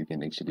candlesticks, you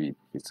can actually be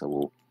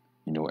profitable,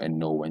 you know, and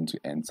know when to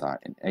enter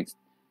and exit.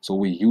 So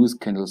we use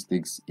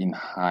candlesticks in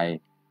high,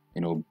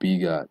 you know,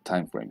 bigger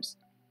time frames.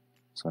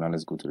 So now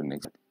let's go to the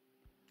next.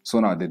 So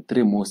now the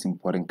three most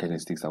important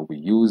candlesticks that we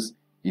use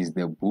is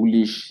the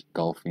bullish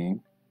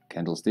engulfing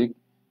candlestick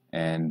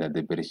and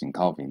the bearish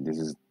engulfing. This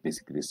is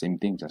basically the same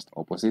thing, just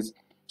opposites.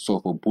 So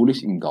for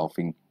bullish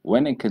engulfing,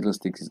 when a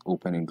candlestick is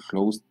open and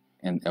closed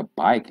and a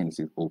buy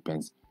candlestick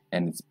opens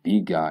and it's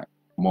bigger,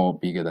 more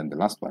bigger than the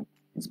last one,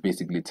 it's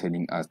basically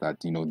telling us that,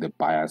 you know, the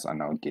buyers are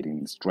now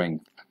getting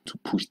strength to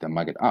push the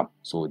market up.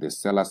 So the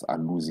sellers are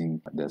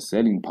losing their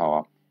selling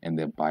power and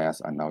the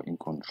buyers are now in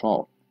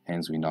control.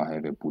 Hence, we now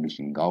have a bullish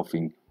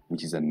engulfing,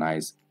 which is a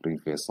nice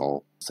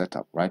reversal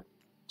setup, right?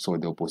 So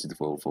the opposite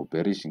for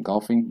bearish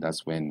engulfing,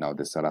 that's when now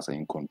the sellers are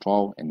in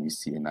control and we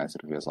see a nice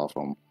reversal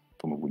from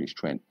a bullish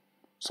trend.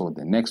 So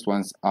the next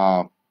ones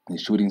are the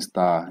shooting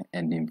star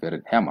and the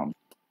inverted hammer.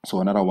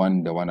 So another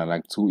one, the one I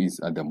like too, is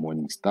the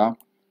morning star.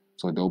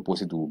 So the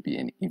opposite will be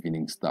an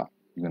evening star.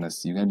 You're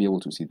gonna be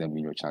able to see them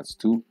in your charts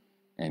too,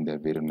 and they're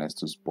very nice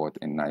to spot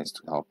and nice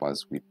to help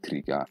us with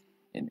trigger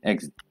and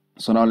exit.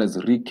 So now let's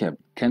recap.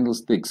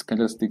 Candlesticks.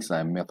 Candlesticks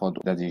are a method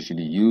that's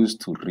usually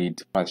used to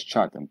read price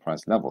chart and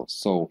price levels.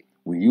 So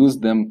we use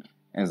them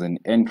as an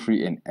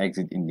entry and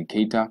exit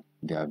indicator.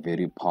 They are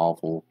very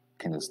powerful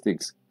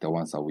candlesticks. The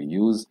ones that we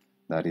use,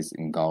 that is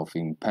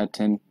engulfing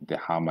pattern, the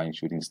hammer and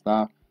shooting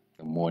star,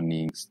 the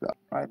morning star,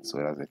 right? So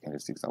that's the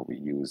candlesticks that we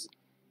use.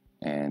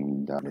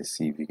 And let's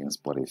see if we can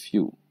spot a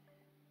few.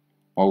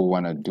 What we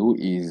want to do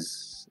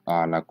is,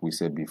 like we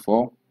said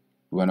before,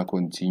 we want to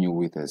continue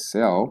with a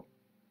sell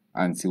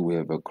until we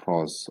have a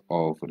cross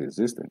of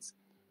resistance.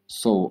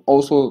 So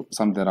also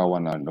something that I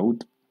want to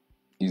note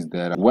is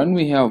that when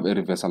we have a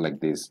reversal like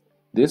this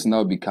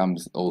now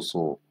becomes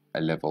also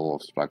a level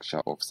of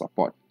structure of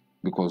support,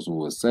 because we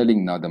were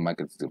selling, now the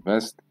market's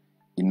reversed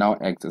it now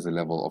acts as a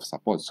level of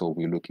support. So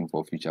we're looking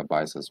for future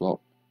buys as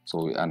well.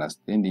 So we're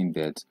understanding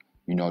that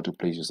you know how to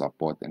place your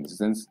support and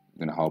resistance. It's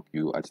going to help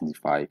you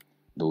identify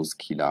those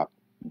killer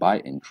buy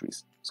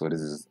entries. So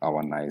this is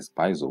our nice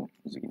buy zone,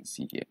 as you can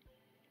see here.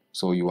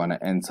 So you want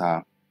to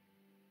enter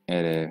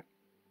at a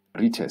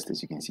retest.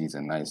 As you can see, it's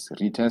a nice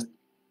retest.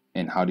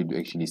 And how did you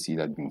actually see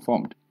that being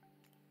formed?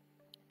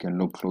 You can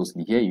look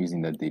closely here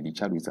using the daily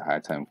chart with a higher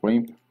time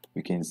frame.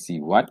 You can see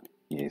what?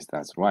 Yes,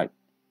 that's right.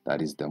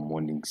 That is the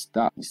morning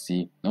star. You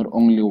see, not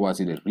only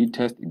was it a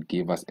retest, it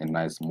gave us a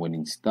nice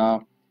morning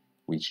star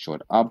which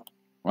shot up,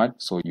 right?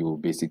 So you will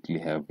basically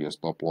have your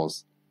stop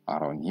loss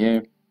around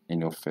here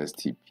in your first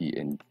TP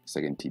and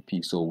second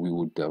TP. So we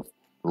would have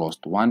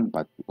lost one,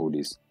 but we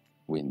always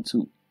win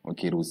two.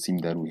 Okay, it would seem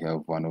that we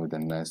have one of the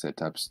nice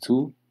setups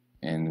too,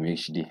 and we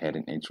actually had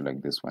an entry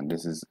like this one.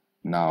 This is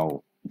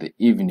now the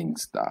evening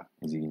star.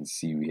 As you can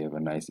see, we have a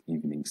nice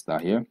evening star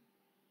here,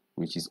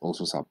 which is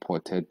also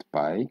supported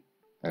by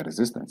a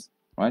resistance,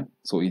 right?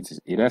 So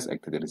it has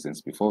acted a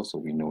resistance before, so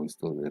we know it's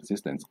still a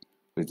resistance.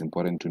 But it's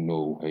important to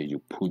know where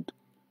you put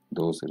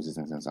those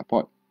resistance and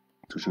support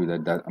to show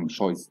that I'm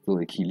sure it's still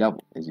a key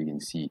level. As you can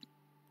see,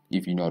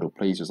 if you know how to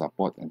place your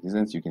support and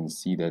resistance, you can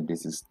see that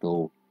this is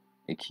still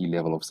a key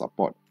level of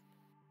support.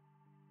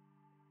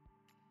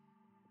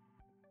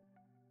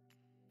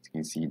 As you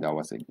can see, that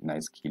was a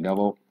nice key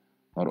level.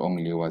 Not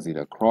only was it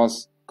a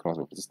cross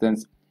of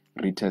resistance,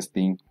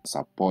 retesting,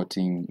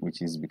 supporting,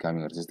 which is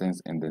becoming a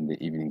resistance, and then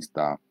the evening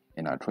star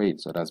in our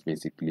trade. So that's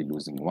basically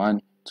losing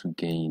 1 to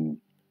gain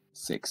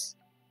 6.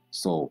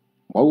 So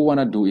what we want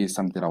to do is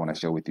something I want to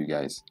share with you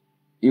guys.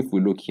 If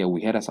we look here,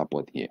 we had a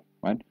support here,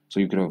 right? So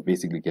you could have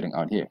basically getting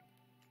out here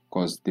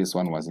because this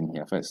one was in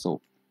here first.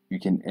 So you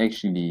can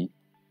actually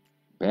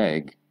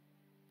bag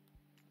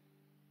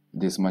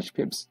this much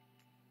pips,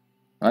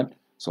 right?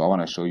 So I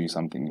want to show you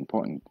something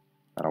important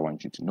that I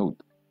want you to note.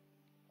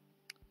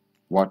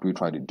 What we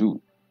try to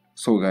do.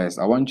 So guys,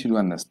 I want you to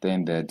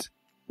understand that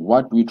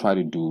what we try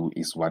to do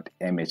is what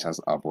amateurs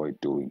avoid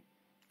doing.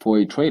 For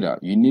a trader,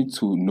 you need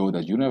to know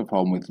that you don't have a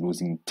problem with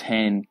losing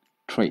 10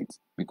 trades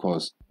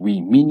because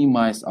we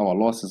minimize our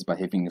losses by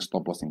having a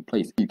stop loss in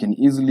place. You can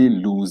easily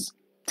lose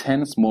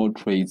 10 small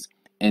trades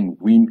and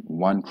win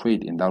 1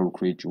 trade, and that will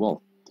create you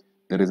wealth.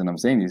 The reason I'm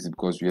saying this is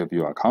because you have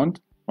your account,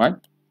 right?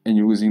 And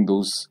you're losing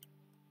those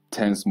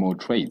 10 small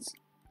trades,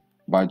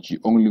 but you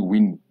only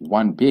win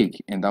 1 big,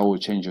 and that will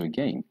change your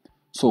game.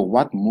 So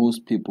what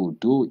most people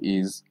do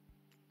is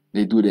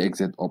they do the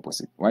exact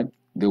opposite, right?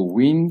 They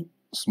win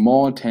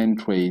small 10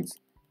 trades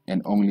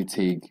and only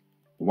take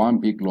 1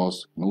 big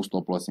loss, no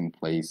stop loss in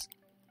place,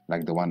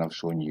 like the one I've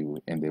shown you,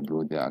 and they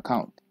blow their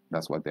account.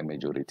 That's what the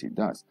majority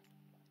does.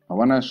 I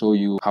want to show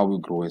you how we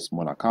grow a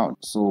small account.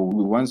 So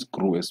we once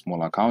grew a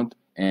small account,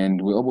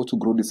 and we're able to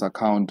grow this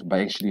account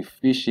by actually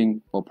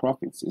fishing for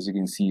profits. As you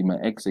can see, my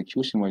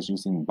execution was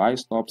using buy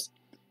stops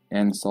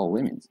and sell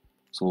limits.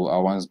 So I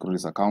once grew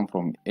this account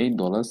from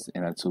 $8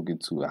 and I took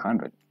it to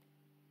 100.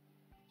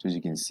 So as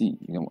you can see,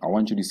 I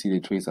want you to see the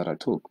trades that I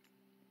took,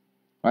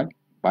 right?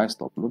 Buy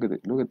stop. Look at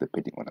it. Look at the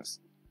petty orders.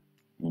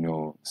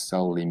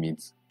 Sell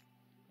limits,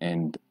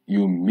 and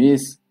you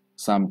miss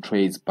some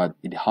trades, but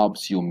it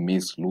helps you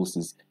miss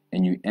losses,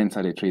 and you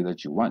enter the trade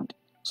that you want.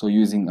 So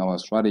using our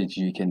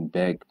strategy, you can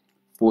bag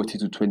 40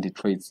 to 20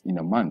 trades in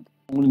a month.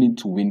 You only need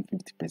to win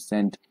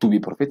 50% to be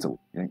profitable.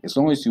 As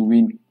long as you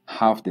win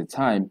half the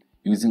time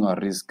using our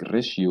risk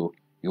ratio,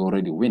 you're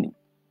already winning.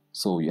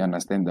 So you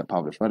understand the power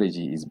of the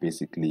strategy is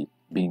basically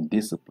being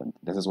disciplined.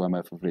 This is why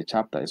my favorite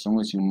chapter. As long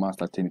as you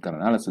master technical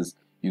analysis,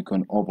 you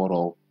can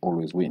overall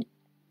always win.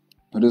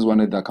 So this is one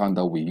of the account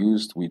that we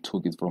used. We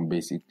took it from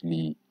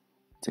basically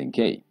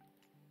 10K.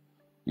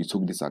 We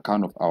took this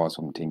account of ours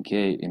from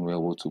 10K and we were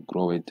able to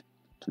grow it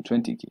to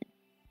 20K,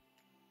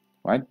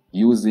 right?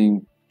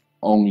 Using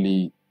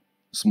only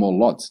small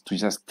lots to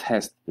just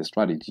test the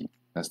strategy.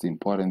 That's the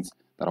importance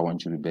that I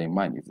want you to bear in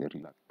mind.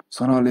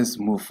 So now let's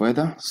move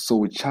further. So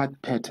with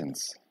chart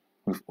patterns,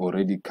 we've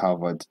already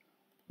covered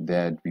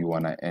that we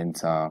want to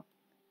enter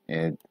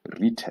at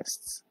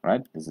retests,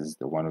 right? This is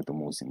one of the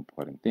most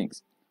important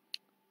things.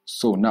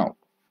 So now,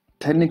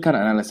 technical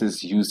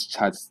analysis use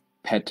chart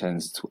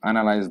patterns to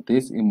analyze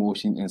this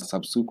emotion and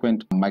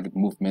subsequent market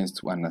movements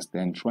to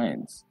understand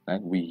trends.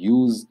 Right? We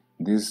use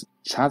these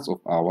charts of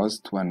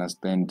ours to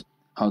understand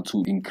how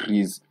to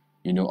increase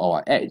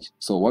our edge.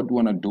 So what you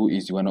want to do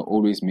is you want to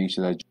always make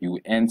sure that you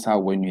enter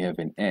when you have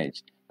an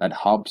edge that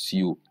helps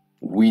you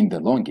win the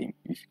long game,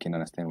 if you can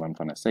understand what I'm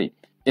trying to say.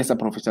 As a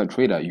professional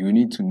trader, you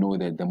need to know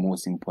that the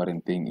most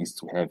important thing is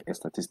to have a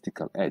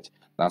statistical edge.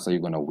 That's how you're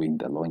going to win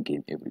the long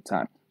game every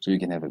time. So you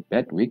can have a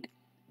bad week,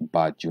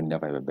 but you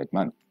never have a bad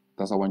month.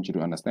 That's what I want you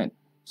to understand.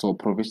 So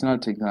professional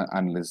technical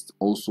analysts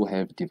also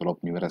have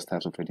developed numerous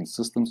types of trading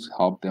systems to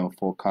help them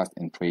forecast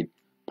and trade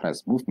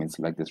price movements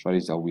like the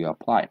strategies that we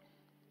apply.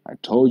 I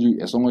told you,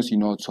 as long as you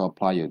know to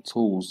apply your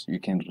tools, you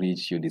can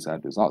reach your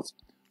desired results.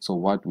 So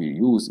what we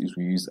use is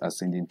we use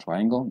ascending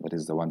triangle. That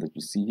is the one that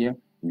you see here.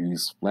 We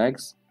use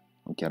flags.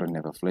 Okay, I don't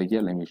have a flag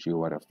here. Let me show you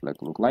what a flag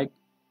look like.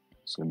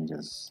 So let me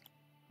just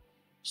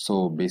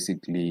So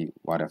basically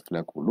what a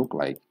flag will look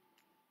like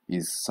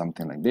is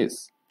something like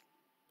this.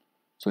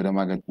 So the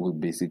market will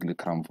basically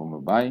come from a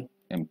buy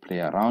and play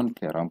around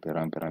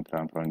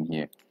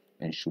here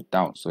and shoot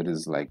down. So this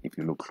is like, if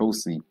you look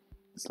closely,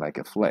 it's like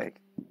a flag.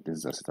 This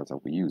is the setup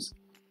that we use.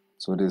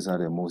 So these are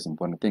the most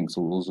important things.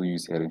 So we also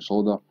use head and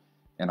shoulder,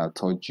 and I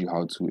taught you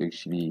how to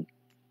actually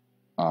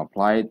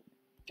apply it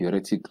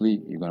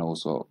theoretically. You're gonna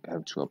also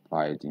have to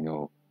apply it,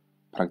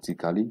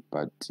 practically.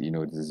 But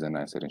this is a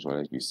nice head and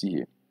shoulder you see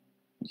here.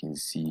 You can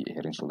see a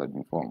head and shoulder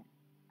being formed.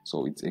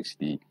 So it's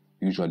actually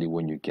usually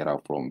when you get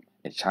out from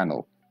a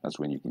channel, that's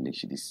when you can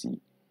actually see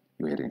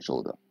your head and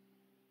shoulder,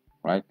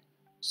 right?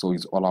 So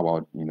it's all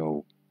about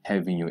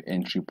having your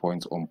entry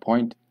points on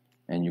point,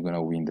 and you're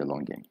gonna win the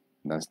long game.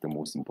 That's the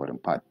most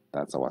important part.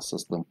 That's our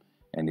system,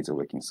 and it's a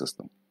working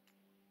system.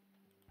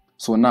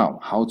 So now,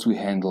 how to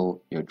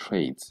handle your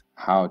trades,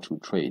 how to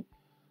trade.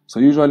 So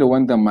usually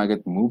when the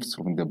market moves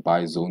from the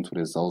buy zone to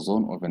the sell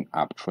zone of an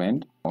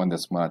uptrend on the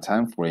smaller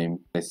time frame,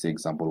 let's say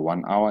example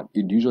 1 hour,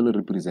 it usually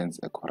represents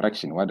a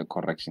correction. What the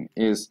correction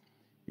is,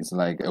 it's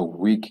like a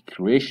weak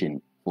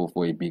creation for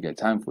a bigger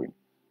time frame.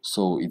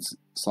 So it's,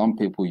 some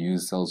people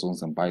use sell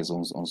zones and buy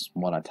zones on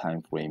smaller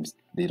time frames.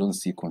 They don't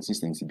see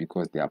consistency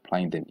because they're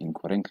applying them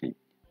incorrectly.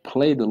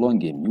 Play the long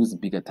game, use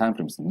bigger time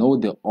frames, know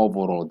the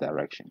overall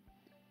direction.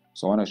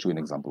 So I want to show you an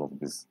example of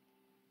this.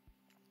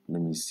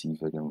 Let me see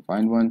if I can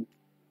find one.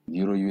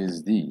 Euro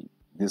USD.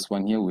 This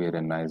one here, we had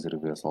a nice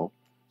reversal.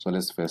 So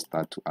let's first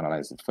start to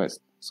analyze it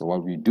first. So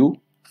what we do,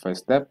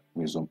 first step,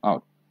 we zoom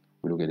out.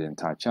 We look at the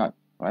entire chart,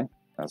 right?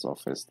 That's our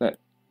first step.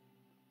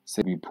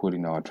 Say we put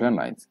in our trend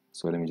lines.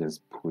 So let me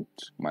just put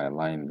my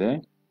line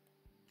there.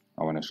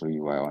 I want to show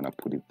you why I want to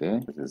put it there.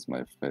 This is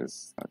my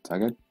first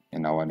target,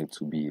 and I want it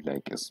to be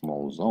like a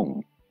small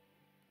zone.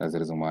 That's the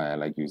reason why I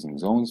like using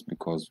zones,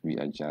 because we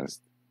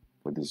adjust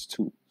for this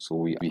too. So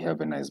we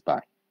have a nice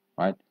buy,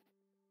 right?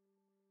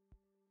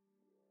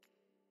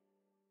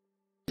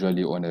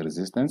 Usually on a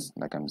resistance,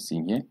 like I'm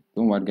seeing here.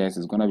 Don't worry guys,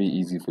 it's gonna be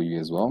easy for you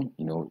as well.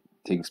 It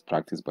takes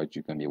practice, but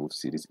you can be able to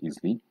see this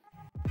easily.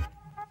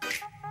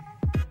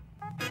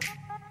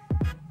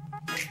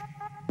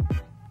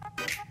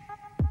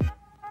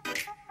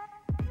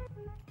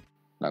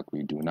 Like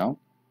we do now.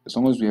 As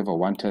long as we have a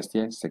one test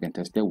here, second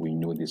test here, we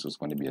know this was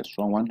going to be a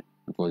strong one,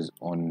 because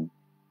on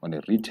a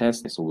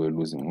retest, so we're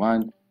losing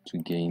 1 to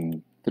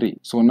gain 3.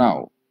 So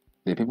now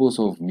the purpose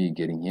of me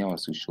getting here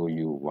was to show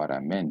you what I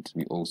meant.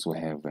 We also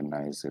have a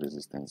nice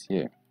resistance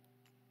here.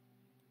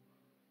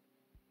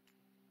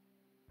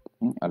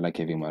 I like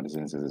having my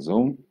resistance as a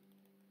zone.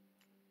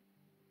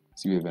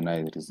 So we have a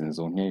nice resistance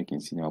zone here. You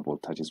can see the number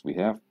of touches we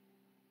have,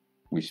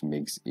 which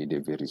makes it a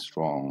very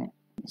strong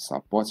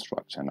support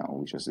structure now,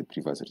 which was a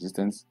previous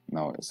resistance,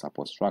 now a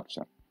support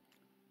structure.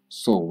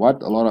 So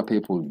what a lot of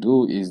people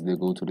do is they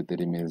go to the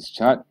 30 minutes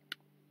chart,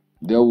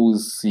 they will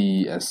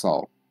see a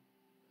sell.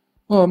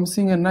 Oh, I'm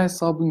seeing a nice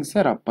sell being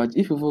set up, but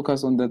if you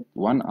focus on that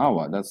 1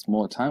 hour, that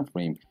small time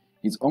frame,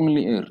 it's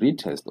only a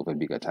retest of a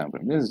bigger time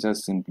frame. This is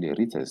just simply a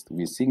retest.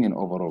 We're seeing an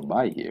overall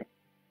buy here,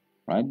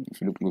 right?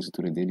 If you look closer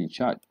to the daily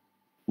chart,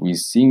 we're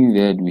seeing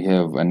that we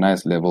have a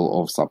nice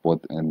level of support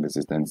and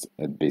resistance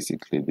at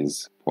basically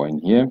this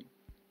point here.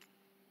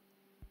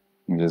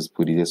 Just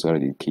put it here so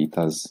that it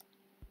caters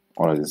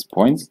all of these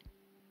points.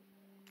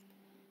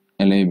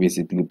 And let me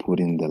basically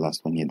put in the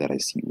last one here that I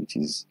see, which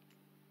is,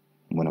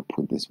 I'm going to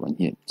put this one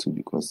here too,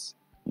 because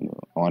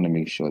I want to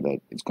make sure that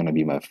it's going to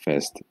be my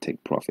first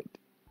take profit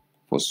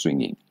for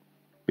swinging,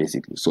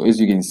 basically. So as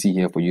you can see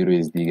here for Euro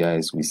USD,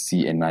 guys, we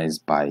see a nice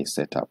buy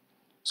setup.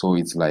 So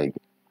it's like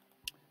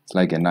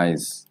a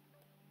nice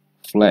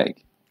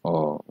flag,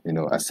 or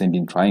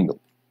ascending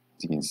triangle.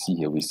 As you can see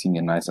here, we're seeing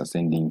a nice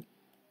ascending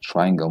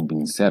triangle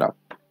being set up,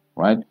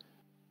 right?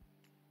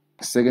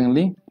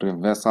 Secondly,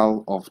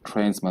 reversal of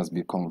trends must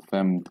be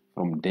confirmed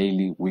from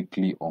daily,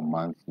 weekly, or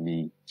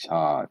monthly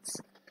charts.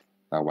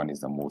 That one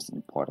is the most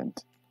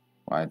important,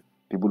 right?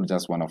 People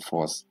just want to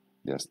force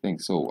their thing.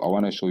 So I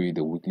want to show you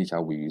the weekly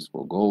chart we use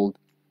for gold,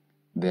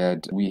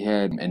 that we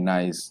had a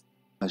nice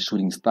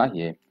shooting star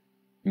here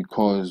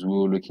because we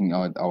were looking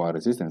at our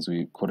resistance.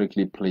 We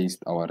correctly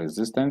placed our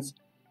resistance,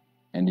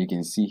 and you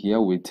can see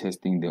here we're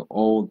testing the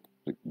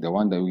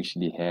one that we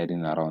actually had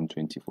in around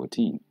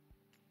 2014.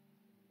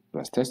 It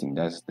was testing,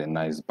 that's the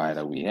nice buy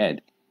that we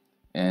had,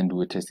 and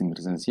we're testing the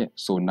resistance here.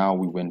 So now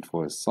we went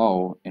for a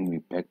sell and we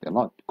backed a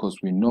lot because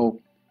we know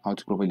how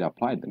to properly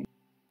apply them.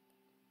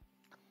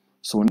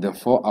 So the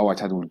 4 hour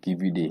chart will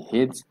give you the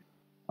heads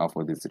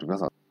for this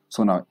reversal.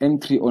 So now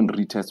entry on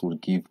retest will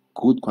give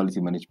good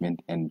quality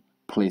management and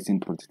placing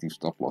protective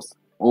stop loss.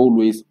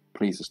 Always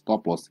place a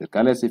stop loss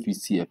regardless if you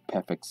see a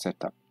perfect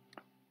setup,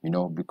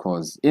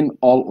 because in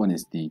all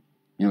honesty,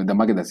 the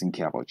market doesn't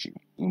care about you.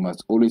 You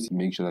must always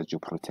make sure that you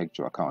protect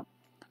your account.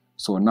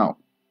 So now,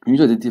 you need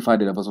to identify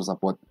the levels of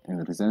support and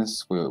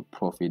resistance for your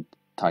profit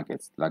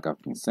targets. Like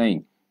I've been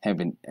saying,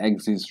 have an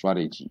exit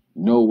strategy.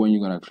 Know when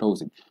you're going to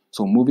close it.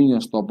 So moving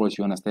your stop loss,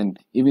 you understand,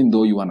 even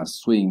though you want to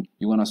swing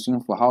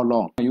for how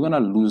long? You're going to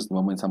lose the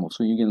momentum.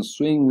 So you can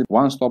swing with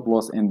one stop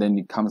loss and then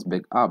it comes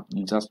back up.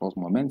 You just lost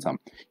momentum.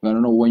 You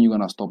don't know when you're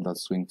going to stop that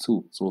swing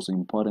too. It's also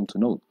important to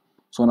note.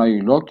 So now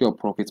you lock your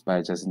profits by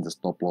adjusting the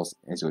stop loss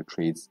as your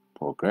trades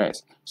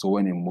progress. So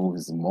when it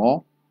moves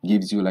more,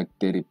 gives you like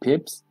 30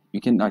 pips, you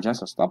can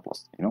adjust your stop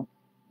loss,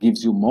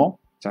 gives you more.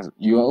 Just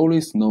you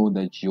always know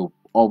that your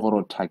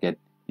overall target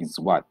is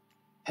what.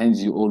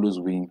 Hence you always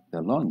win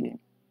the long game.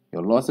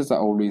 Your losses are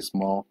always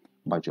small,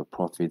 but your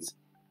profits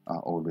are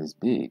always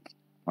big,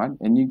 right?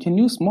 And you can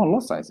use small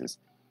lot sizes.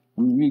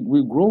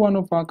 We grow one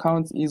of our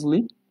accounts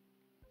easily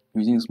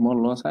using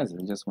small lot sizes.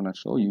 I just want to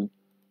show you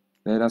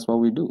that that's what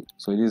we do.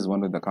 So this is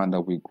one of the accounts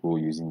that we grow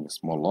using a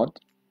small lot.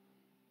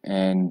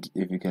 And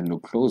if you can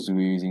look close, we're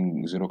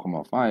using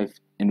 0.5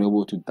 and we're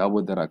able to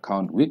double that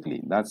account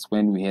weekly. That's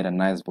when we had a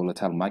nice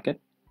volatile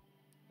market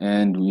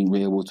and we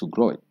were able to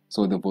grow it.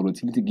 So the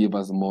volatility gave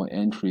us more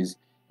entries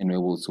and we're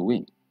able to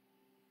win,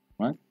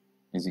 right?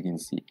 As you can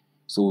see.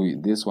 So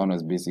this one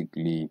was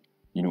basically,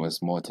 a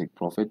small take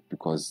profit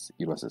because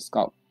it was a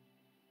scalp.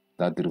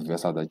 That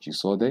reversal that you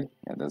saw there,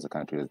 that's the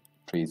kind of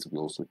trades we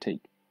also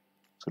take.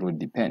 So it will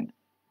depend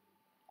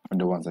on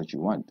the ones that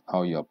you want.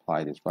 How you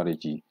apply the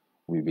strategy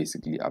will be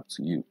basically up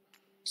to you.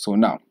 So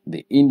now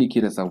the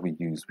indicators that we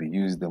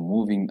use the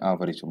moving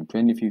average from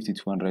 2050,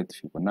 200,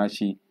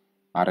 Fibonacci,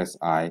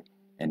 RSI,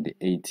 and the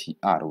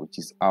ATR, which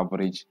is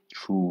average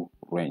true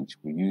range.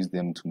 We use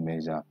them to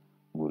measure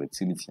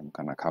volatility. I'm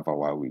gonna cover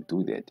why we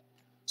do that.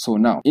 So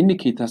now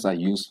indicators are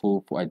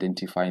useful for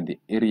identifying the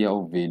area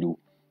of value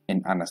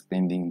and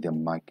understanding the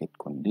market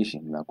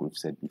condition. Like we've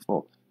said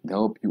before, they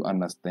help you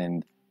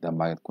understand the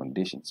market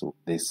condition. So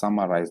they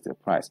summarize the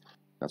price.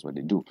 That's what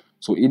they do.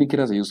 So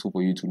indicators are useful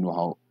for you to know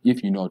how,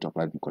 if you know how to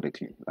apply them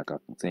correctly, like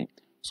I've been saying.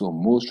 So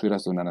most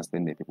traders don't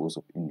understand the purpose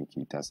of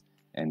indicators,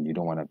 and you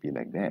don't want to be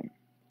like them.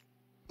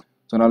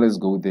 So now let's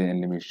go there and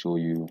let me show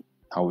you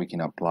how we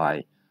can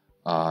apply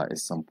a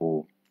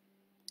simple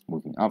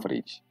moving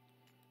average.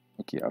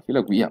 Okay, I feel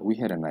like we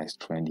had a nice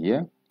trend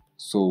here.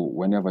 So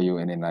whenever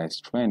you're in a nice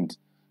trend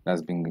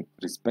that's being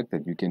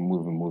respected, you can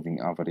move a moving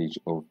average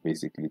of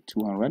basically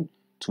 200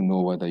 to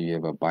know whether you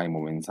have a buy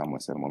momentum or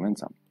sell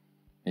momentum.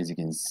 As you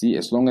can see,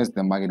 as long as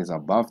the market is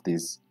above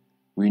this,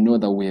 we know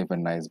that we have a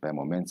nice buy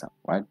momentum,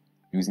 right?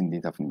 Using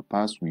data from the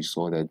past, we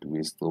saw that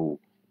we're still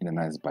in a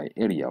nice buy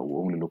area. We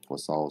only look for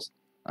sells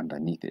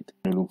underneath it.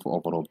 We look for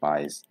overall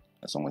buys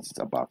as long as it's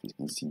above. You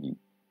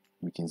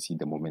can see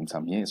the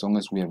momentum here. As long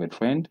as we have a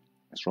trend,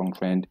 a strong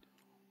trend,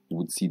 we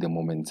would see the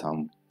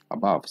momentum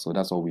above. So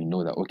that's all we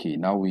know that, okay,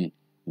 now we're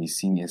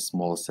seeing a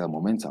small sell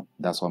momentum.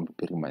 That's why I'm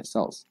preparing my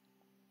sells.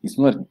 It's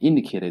not an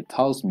indicator. It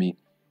tells me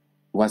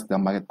what's the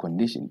market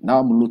condition. Now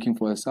I'm looking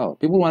for a sell.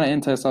 People want to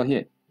enter a sell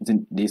here.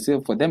 They say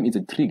for them it's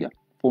a trigger.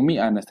 For me,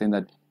 I understand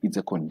that it's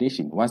a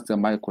condition. What's the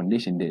market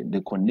condition?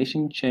 The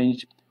condition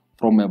changed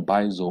from a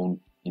buy zone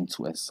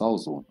into a sell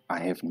zone. I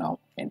have now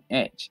an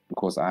edge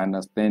because I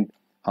understand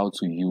how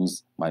to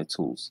use my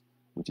tools,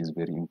 which is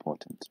very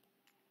important.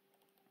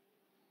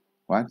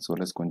 Right? So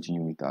let's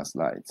continue with our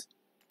slides.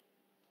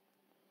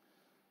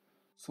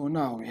 So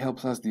now it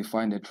helps us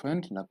define the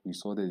trend. Like we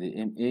saw that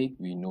the MA,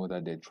 we know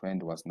that the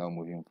trend was now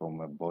moving from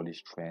a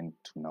bullish trend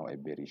to now a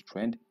bearish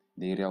trend.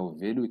 The area of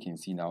value, we can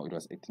see now it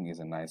was acting as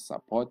a nice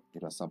support.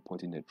 It was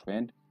supporting the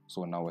trend.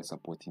 So now we're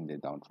supporting the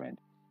downtrend.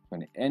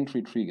 When the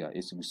entry trigger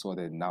is, we saw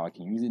that now I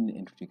can use the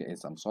entry trigger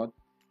as some sort,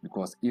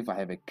 because if I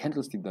have a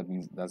candlestick that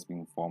means that's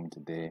being formed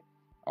there,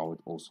 I would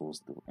also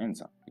still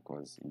enter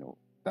because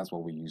that's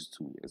what we use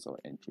to as our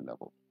entry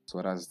level.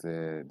 So that's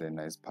the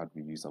nice part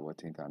we use our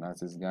technical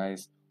analysis,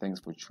 guys. Thanks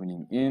for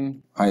tuning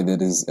in. Hi,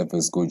 that is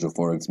FX GOAT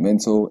Forex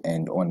Mentor,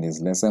 and on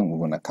this lesson we're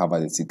going to cover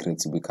the secret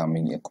to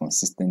becoming a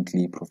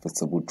consistently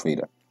profitable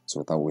trader. So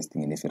without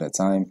wasting any further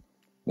time,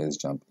 let's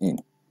jump in.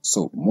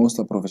 So most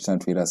of professional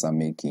traders are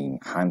making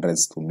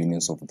hundreds to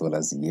millions of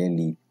dollars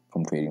yearly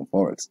from trading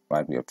Forex,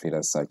 right? We have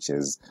traders such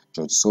as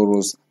George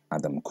Soros,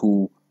 Adam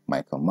Khoo,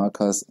 Michael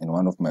Marcus, and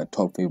one of my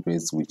top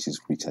favorites, which is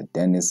Richard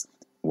Dennis.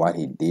 What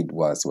he did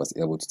was he was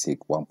able to take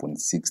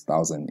 1.6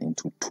 thousand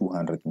into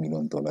 $200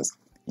 million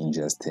in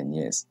just 10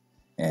 years.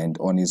 And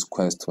on his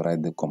quest to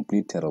write the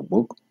complete terror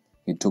book,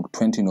 he took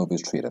 20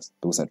 novice traders.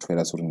 Those are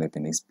traders who didn't have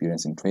any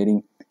experience in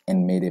trading,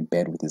 and made a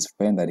bet with his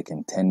friend that he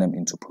can turn them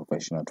into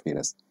professional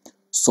traders.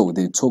 So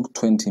they took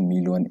 20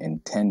 million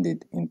and turned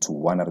it into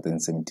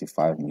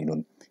 175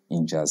 million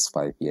in just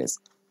 5 years,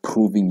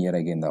 proving yet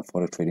again that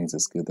forex trading is a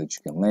skill that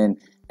you can learn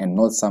and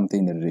not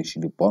something that you're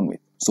actually born with.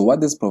 So what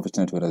these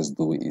professional traders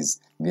do is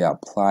they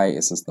apply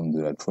a system to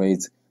their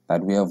trades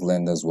that we have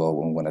learned as well,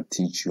 and we're going to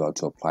teach you how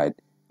to apply it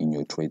in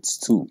your trades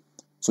too.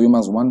 So you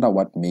must wonder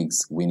what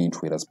makes winning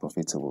traders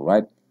profitable,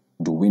 right?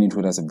 Do winning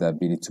traders have the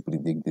ability to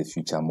predict the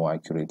future more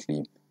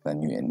accurately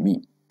than you and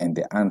me? And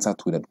the answer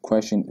to that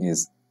question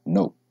is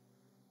no,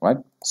 right?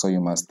 So you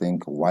must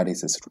think, what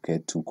is the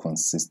secret to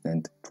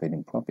consistent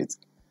trading profits?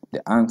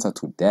 The answer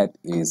to that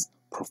is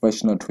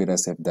professional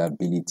traders have the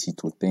ability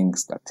to think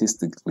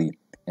statistically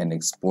and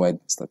exploit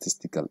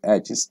statistical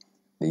edges.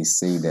 they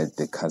say that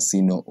the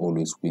casino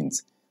always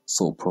wins.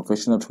 So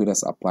professional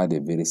traders apply the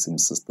very same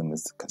system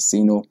as the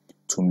casino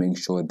to make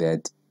sure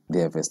that they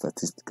have a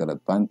statistical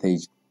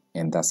advantage,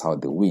 and that's how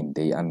they win.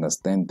 They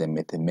understand the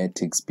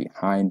mathematics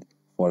behind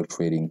forex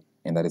trading,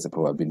 and that is a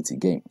probability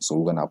game. So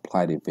we're going to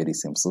apply the very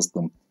same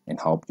system and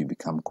help you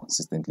become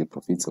consistently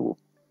profitable.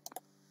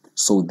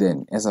 So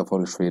then, as a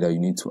forex trader, you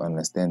need to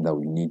understand that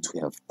we need to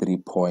have 3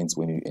 points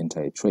when you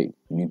enter a trade.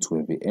 You need to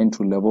have the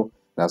entry level.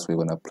 That's where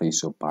you're going to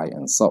place your buy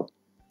and sell.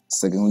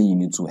 Secondly, you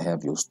need to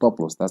have your stop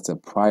loss. That's the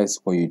price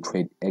where your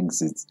trade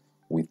exits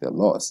with a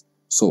loss.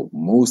 So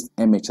most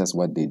amateurs,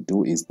 what they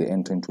do is they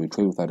enter into a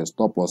trade without a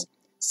stop loss,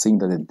 saying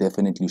that they're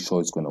definitely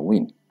sure it's going to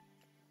win.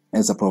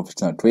 As a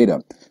professional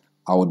trader,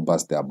 I would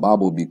bust their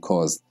bubble,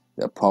 because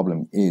the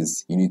problem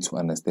is you need to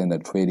understand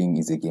that trading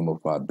is a game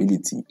of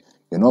probability.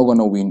 You're not going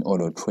to win all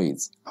your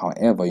trades.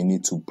 However, you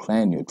need to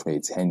plan your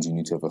trades. Hence, you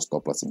need to have a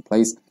stop loss in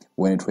place.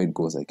 When a trade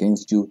goes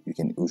against you, you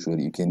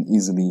can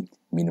easily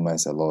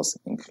minimize a loss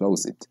and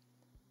close it.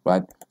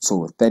 Right?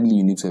 So thirdly,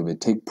 you need to have a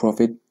take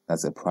profit.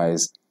 That's a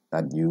price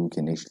that you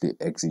can actually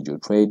exit your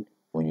trade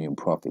when you're in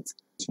profit.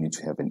 You need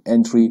to have an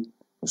entry,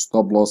 a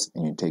stop loss,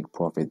 and you take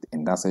profit,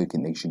 and that's how you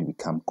can actually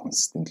become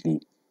consistently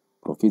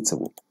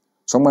profitable.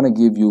 So I'm going to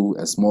give you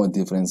a small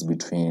difference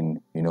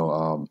between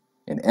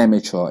an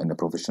amateur and a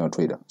professional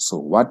trader. So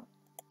what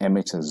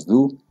amateurs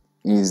do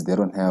is they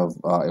don't have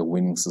a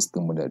winning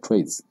system with their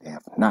trades. They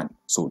have none.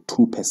 So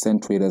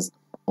 2% traders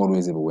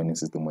always have a winning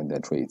system with their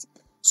trades.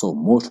 So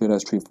most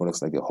traders treat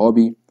forex like a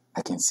hobby.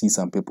 I can see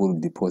some people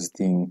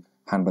depositing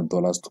 $100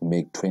 to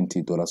make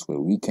 $20 for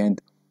a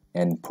weekend,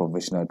 and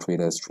professional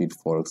traders treat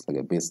forex like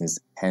a business.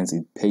 Hence,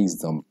 it pays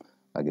them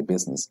like a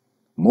business.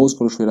 Most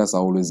forex traders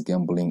are always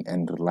gambling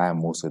and rely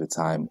most of the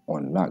time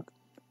on luck.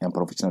 And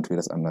professional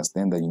traders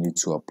understand that you need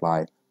to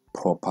apply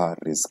proper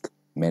risk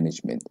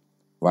management,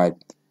 right?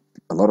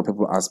 A lot of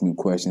people ask me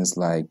questions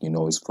like,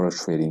 is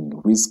forex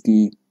trading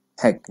risky?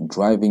 Heck,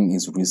 driving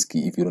is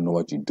risky if you don't know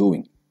what you're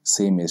doing.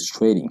 Same as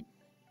trading.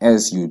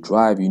 As you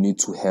drive, you need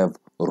to have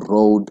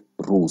road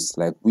rules.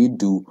 Like we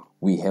do,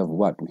 we have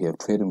what? We have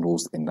trading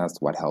rules, and that's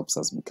what helps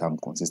us become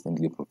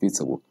consistently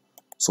profitable.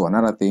 So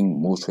another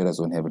thing, most traders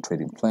don't have a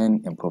trading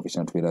plan, and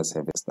professional traders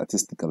have a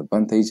statistical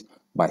advantage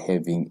by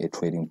having a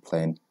trading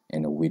plan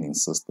and a winning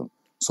system.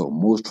 So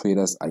most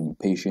traders are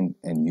impatient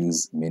and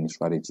use many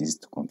strategies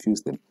to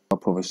confuse them.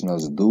 What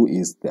professionals do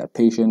is they're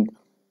patient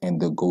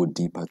and they go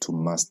deeper to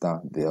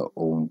master their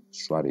own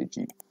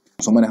strategy.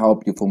 So I'm going to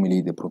help you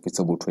formulate the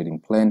profitable trading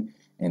plan,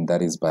 and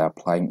that is by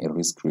applying a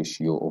risk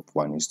ratio of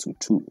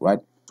 1:2, right?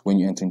 When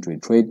you enter into a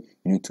trade,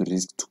 you need to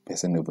risk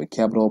 2% of your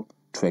capital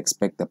to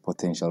expect a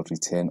potential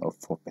return of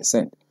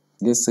 4%.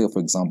 Let's say, for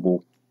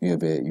example, you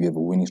have a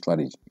winning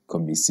strategy. It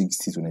can be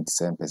 60 to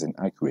 97%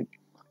 accurate.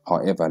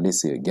 However,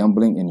 let's say you're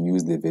gambling and you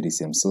use the very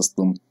same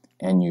system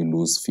and you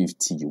lose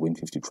 50, you win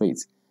 50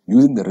 trades.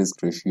 Using the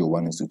risk ratio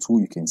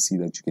 1:2, you can see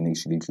that you can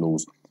actually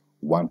close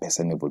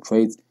 1% of your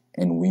trades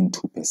and win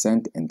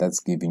 2%, and that's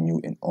giving you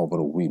an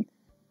overall win.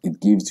 It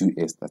gives you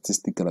a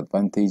statistical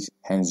advantage,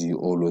 hence you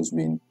always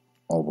win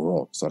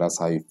overall. So that's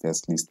how you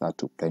firstly start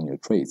to plan your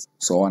trades.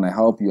 So I want to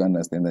help you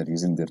understand that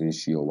using the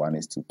ratio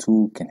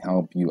 1:2 can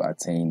help you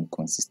attain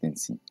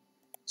consistency.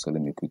 So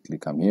let me quickly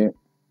come here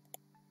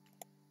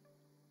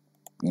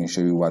and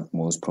show you what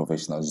most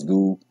professionals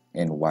do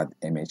and what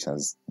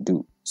amateurs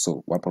do.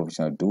 So what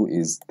professionals do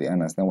is they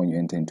understand when you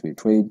enter into a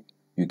trade,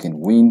 you can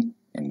win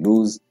and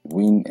lose,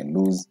 win and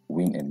lose,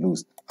 win and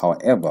lose.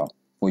 However,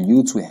 for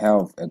you to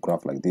have a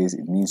graph like this,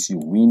 it means you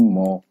win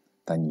more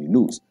than you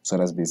lose. So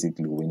that's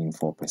basically winning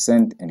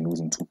 4% and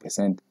losing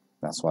 2%.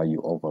 That's why you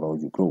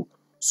grow.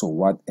 So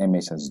what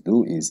amateurs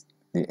do is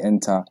they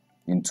enter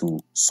into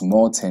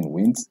small 10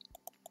 wins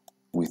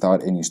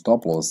without any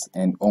stop loss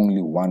and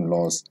only one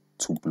loss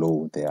to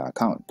blow their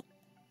account.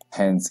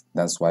 Hence,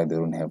 that's why they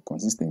don't have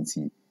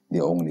consistency. They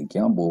only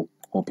gamble,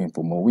 hoping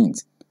for more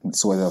wins.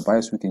 So the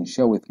advice we can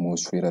share with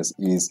most traders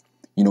is,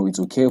 it's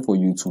okay for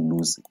you to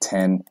lose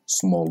 10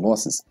 small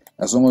losses.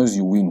 As long as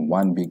you win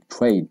one big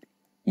trade,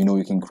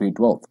 you can create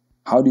wealth.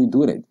 How do you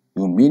do that?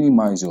 You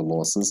minimize your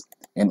losses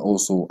and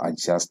also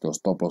adjust your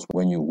stop loss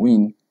when you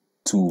win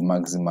to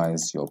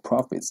maximize your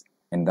profits.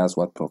 And that's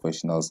what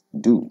professionals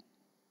do.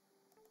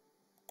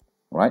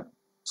 Right?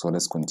 So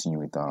let's continue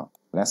with our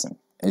lesson.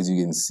 As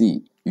you can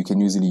see, you can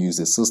usually use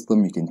a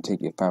system. You can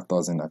take a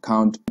 5,000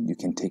 account, you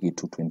can take it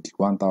to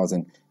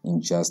 21,000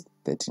 in just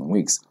 13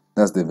 weeks.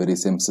 That's the very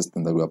same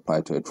system that we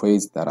apply to our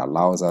trades that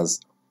allows us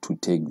to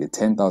take the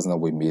 10,000 that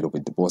we made of a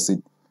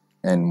deposit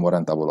and more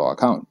than double our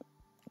account.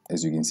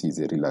 As you can see, it's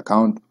a real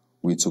account.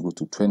 We took it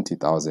to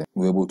 20,000.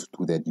 We're able to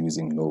do that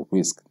using no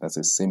risk. That's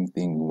the same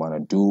thing we want to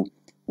do.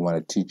 We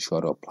want to teach you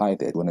how to apply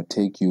that. We want to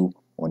take you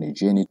on a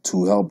journey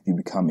to help you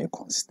become a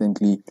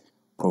consistently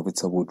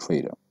profitable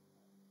trader,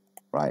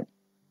 right?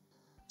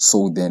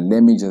 So then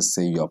let me just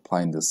say you're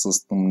applying the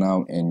system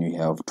now and you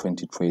have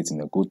 20 trades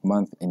in a good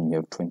month and you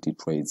have 20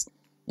 trades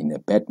in a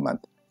bad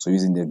month. So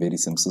using the very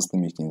same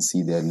system, you can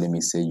see that, let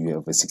me say you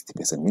have a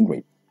 60% win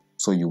rate.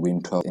 So you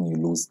win 12 and you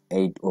lose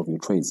 8 of your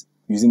trades.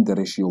 using the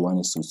ratio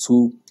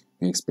 1:2,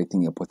 you're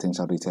expecting a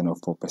potential return of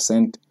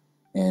 4%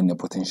 and a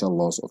potential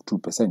loss of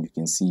 2%. You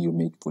can see you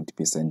make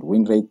 40%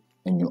 win rate,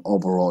 and your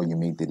overall you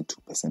make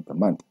 32% per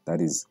month.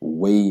 That is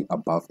way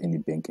above any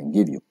bank can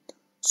give you.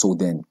 So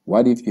then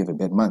what if you have a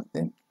bad month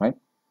then, right?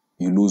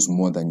 You lose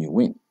more than you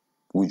win.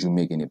 Would you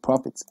make any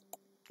profits?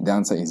 The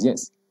answer is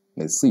yes.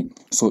 Let's see.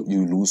 So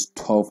you lose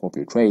 12 of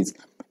your trades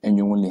and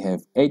you only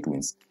have 8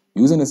 wins.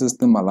 Using the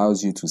system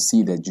allows you to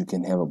see that you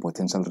can have a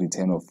potential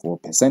return of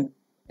 4%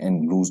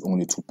 and lose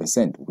only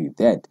 2%. With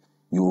that,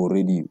 you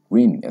already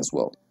win as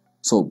well.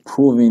 So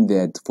proving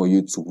that for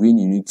you to win,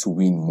 you need to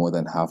win more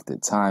than half the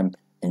time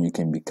and you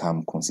can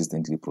become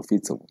consistently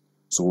profitable.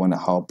 So I want to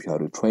help you how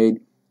to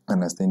trade,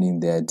 understanding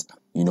that,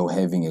 you know,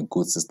 having a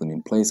good system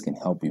in place can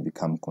help you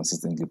become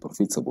consistently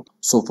profitable.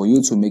 So for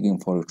you to make in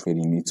forex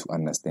trading, you need to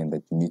understand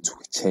that you need to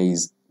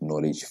chase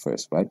knowledge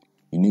first, right?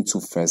 You need to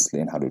first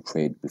learn how to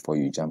trade before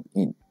you jump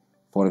in.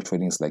 Forex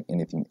trading is like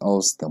anything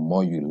else. The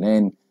more you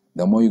learn,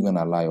 the more you're going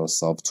to allow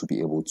yourself to be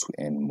able to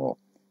earn more.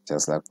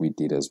 Just like we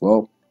did as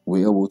well.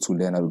 We were able to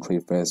learn how to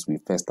trade first. We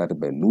first started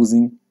by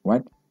losing,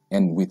 right?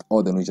 And with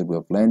all the knowledge that we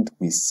have learned,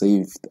 we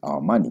saved our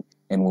money.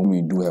 And when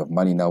we do have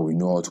money now, we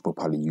know how to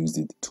properly use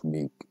it to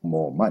make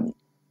more money.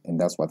 And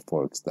that's what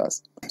Forex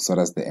does. So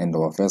that's the end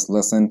of our first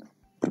lesson.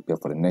 Prepare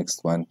for the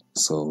next one.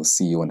 So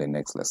see you on the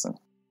next lesson.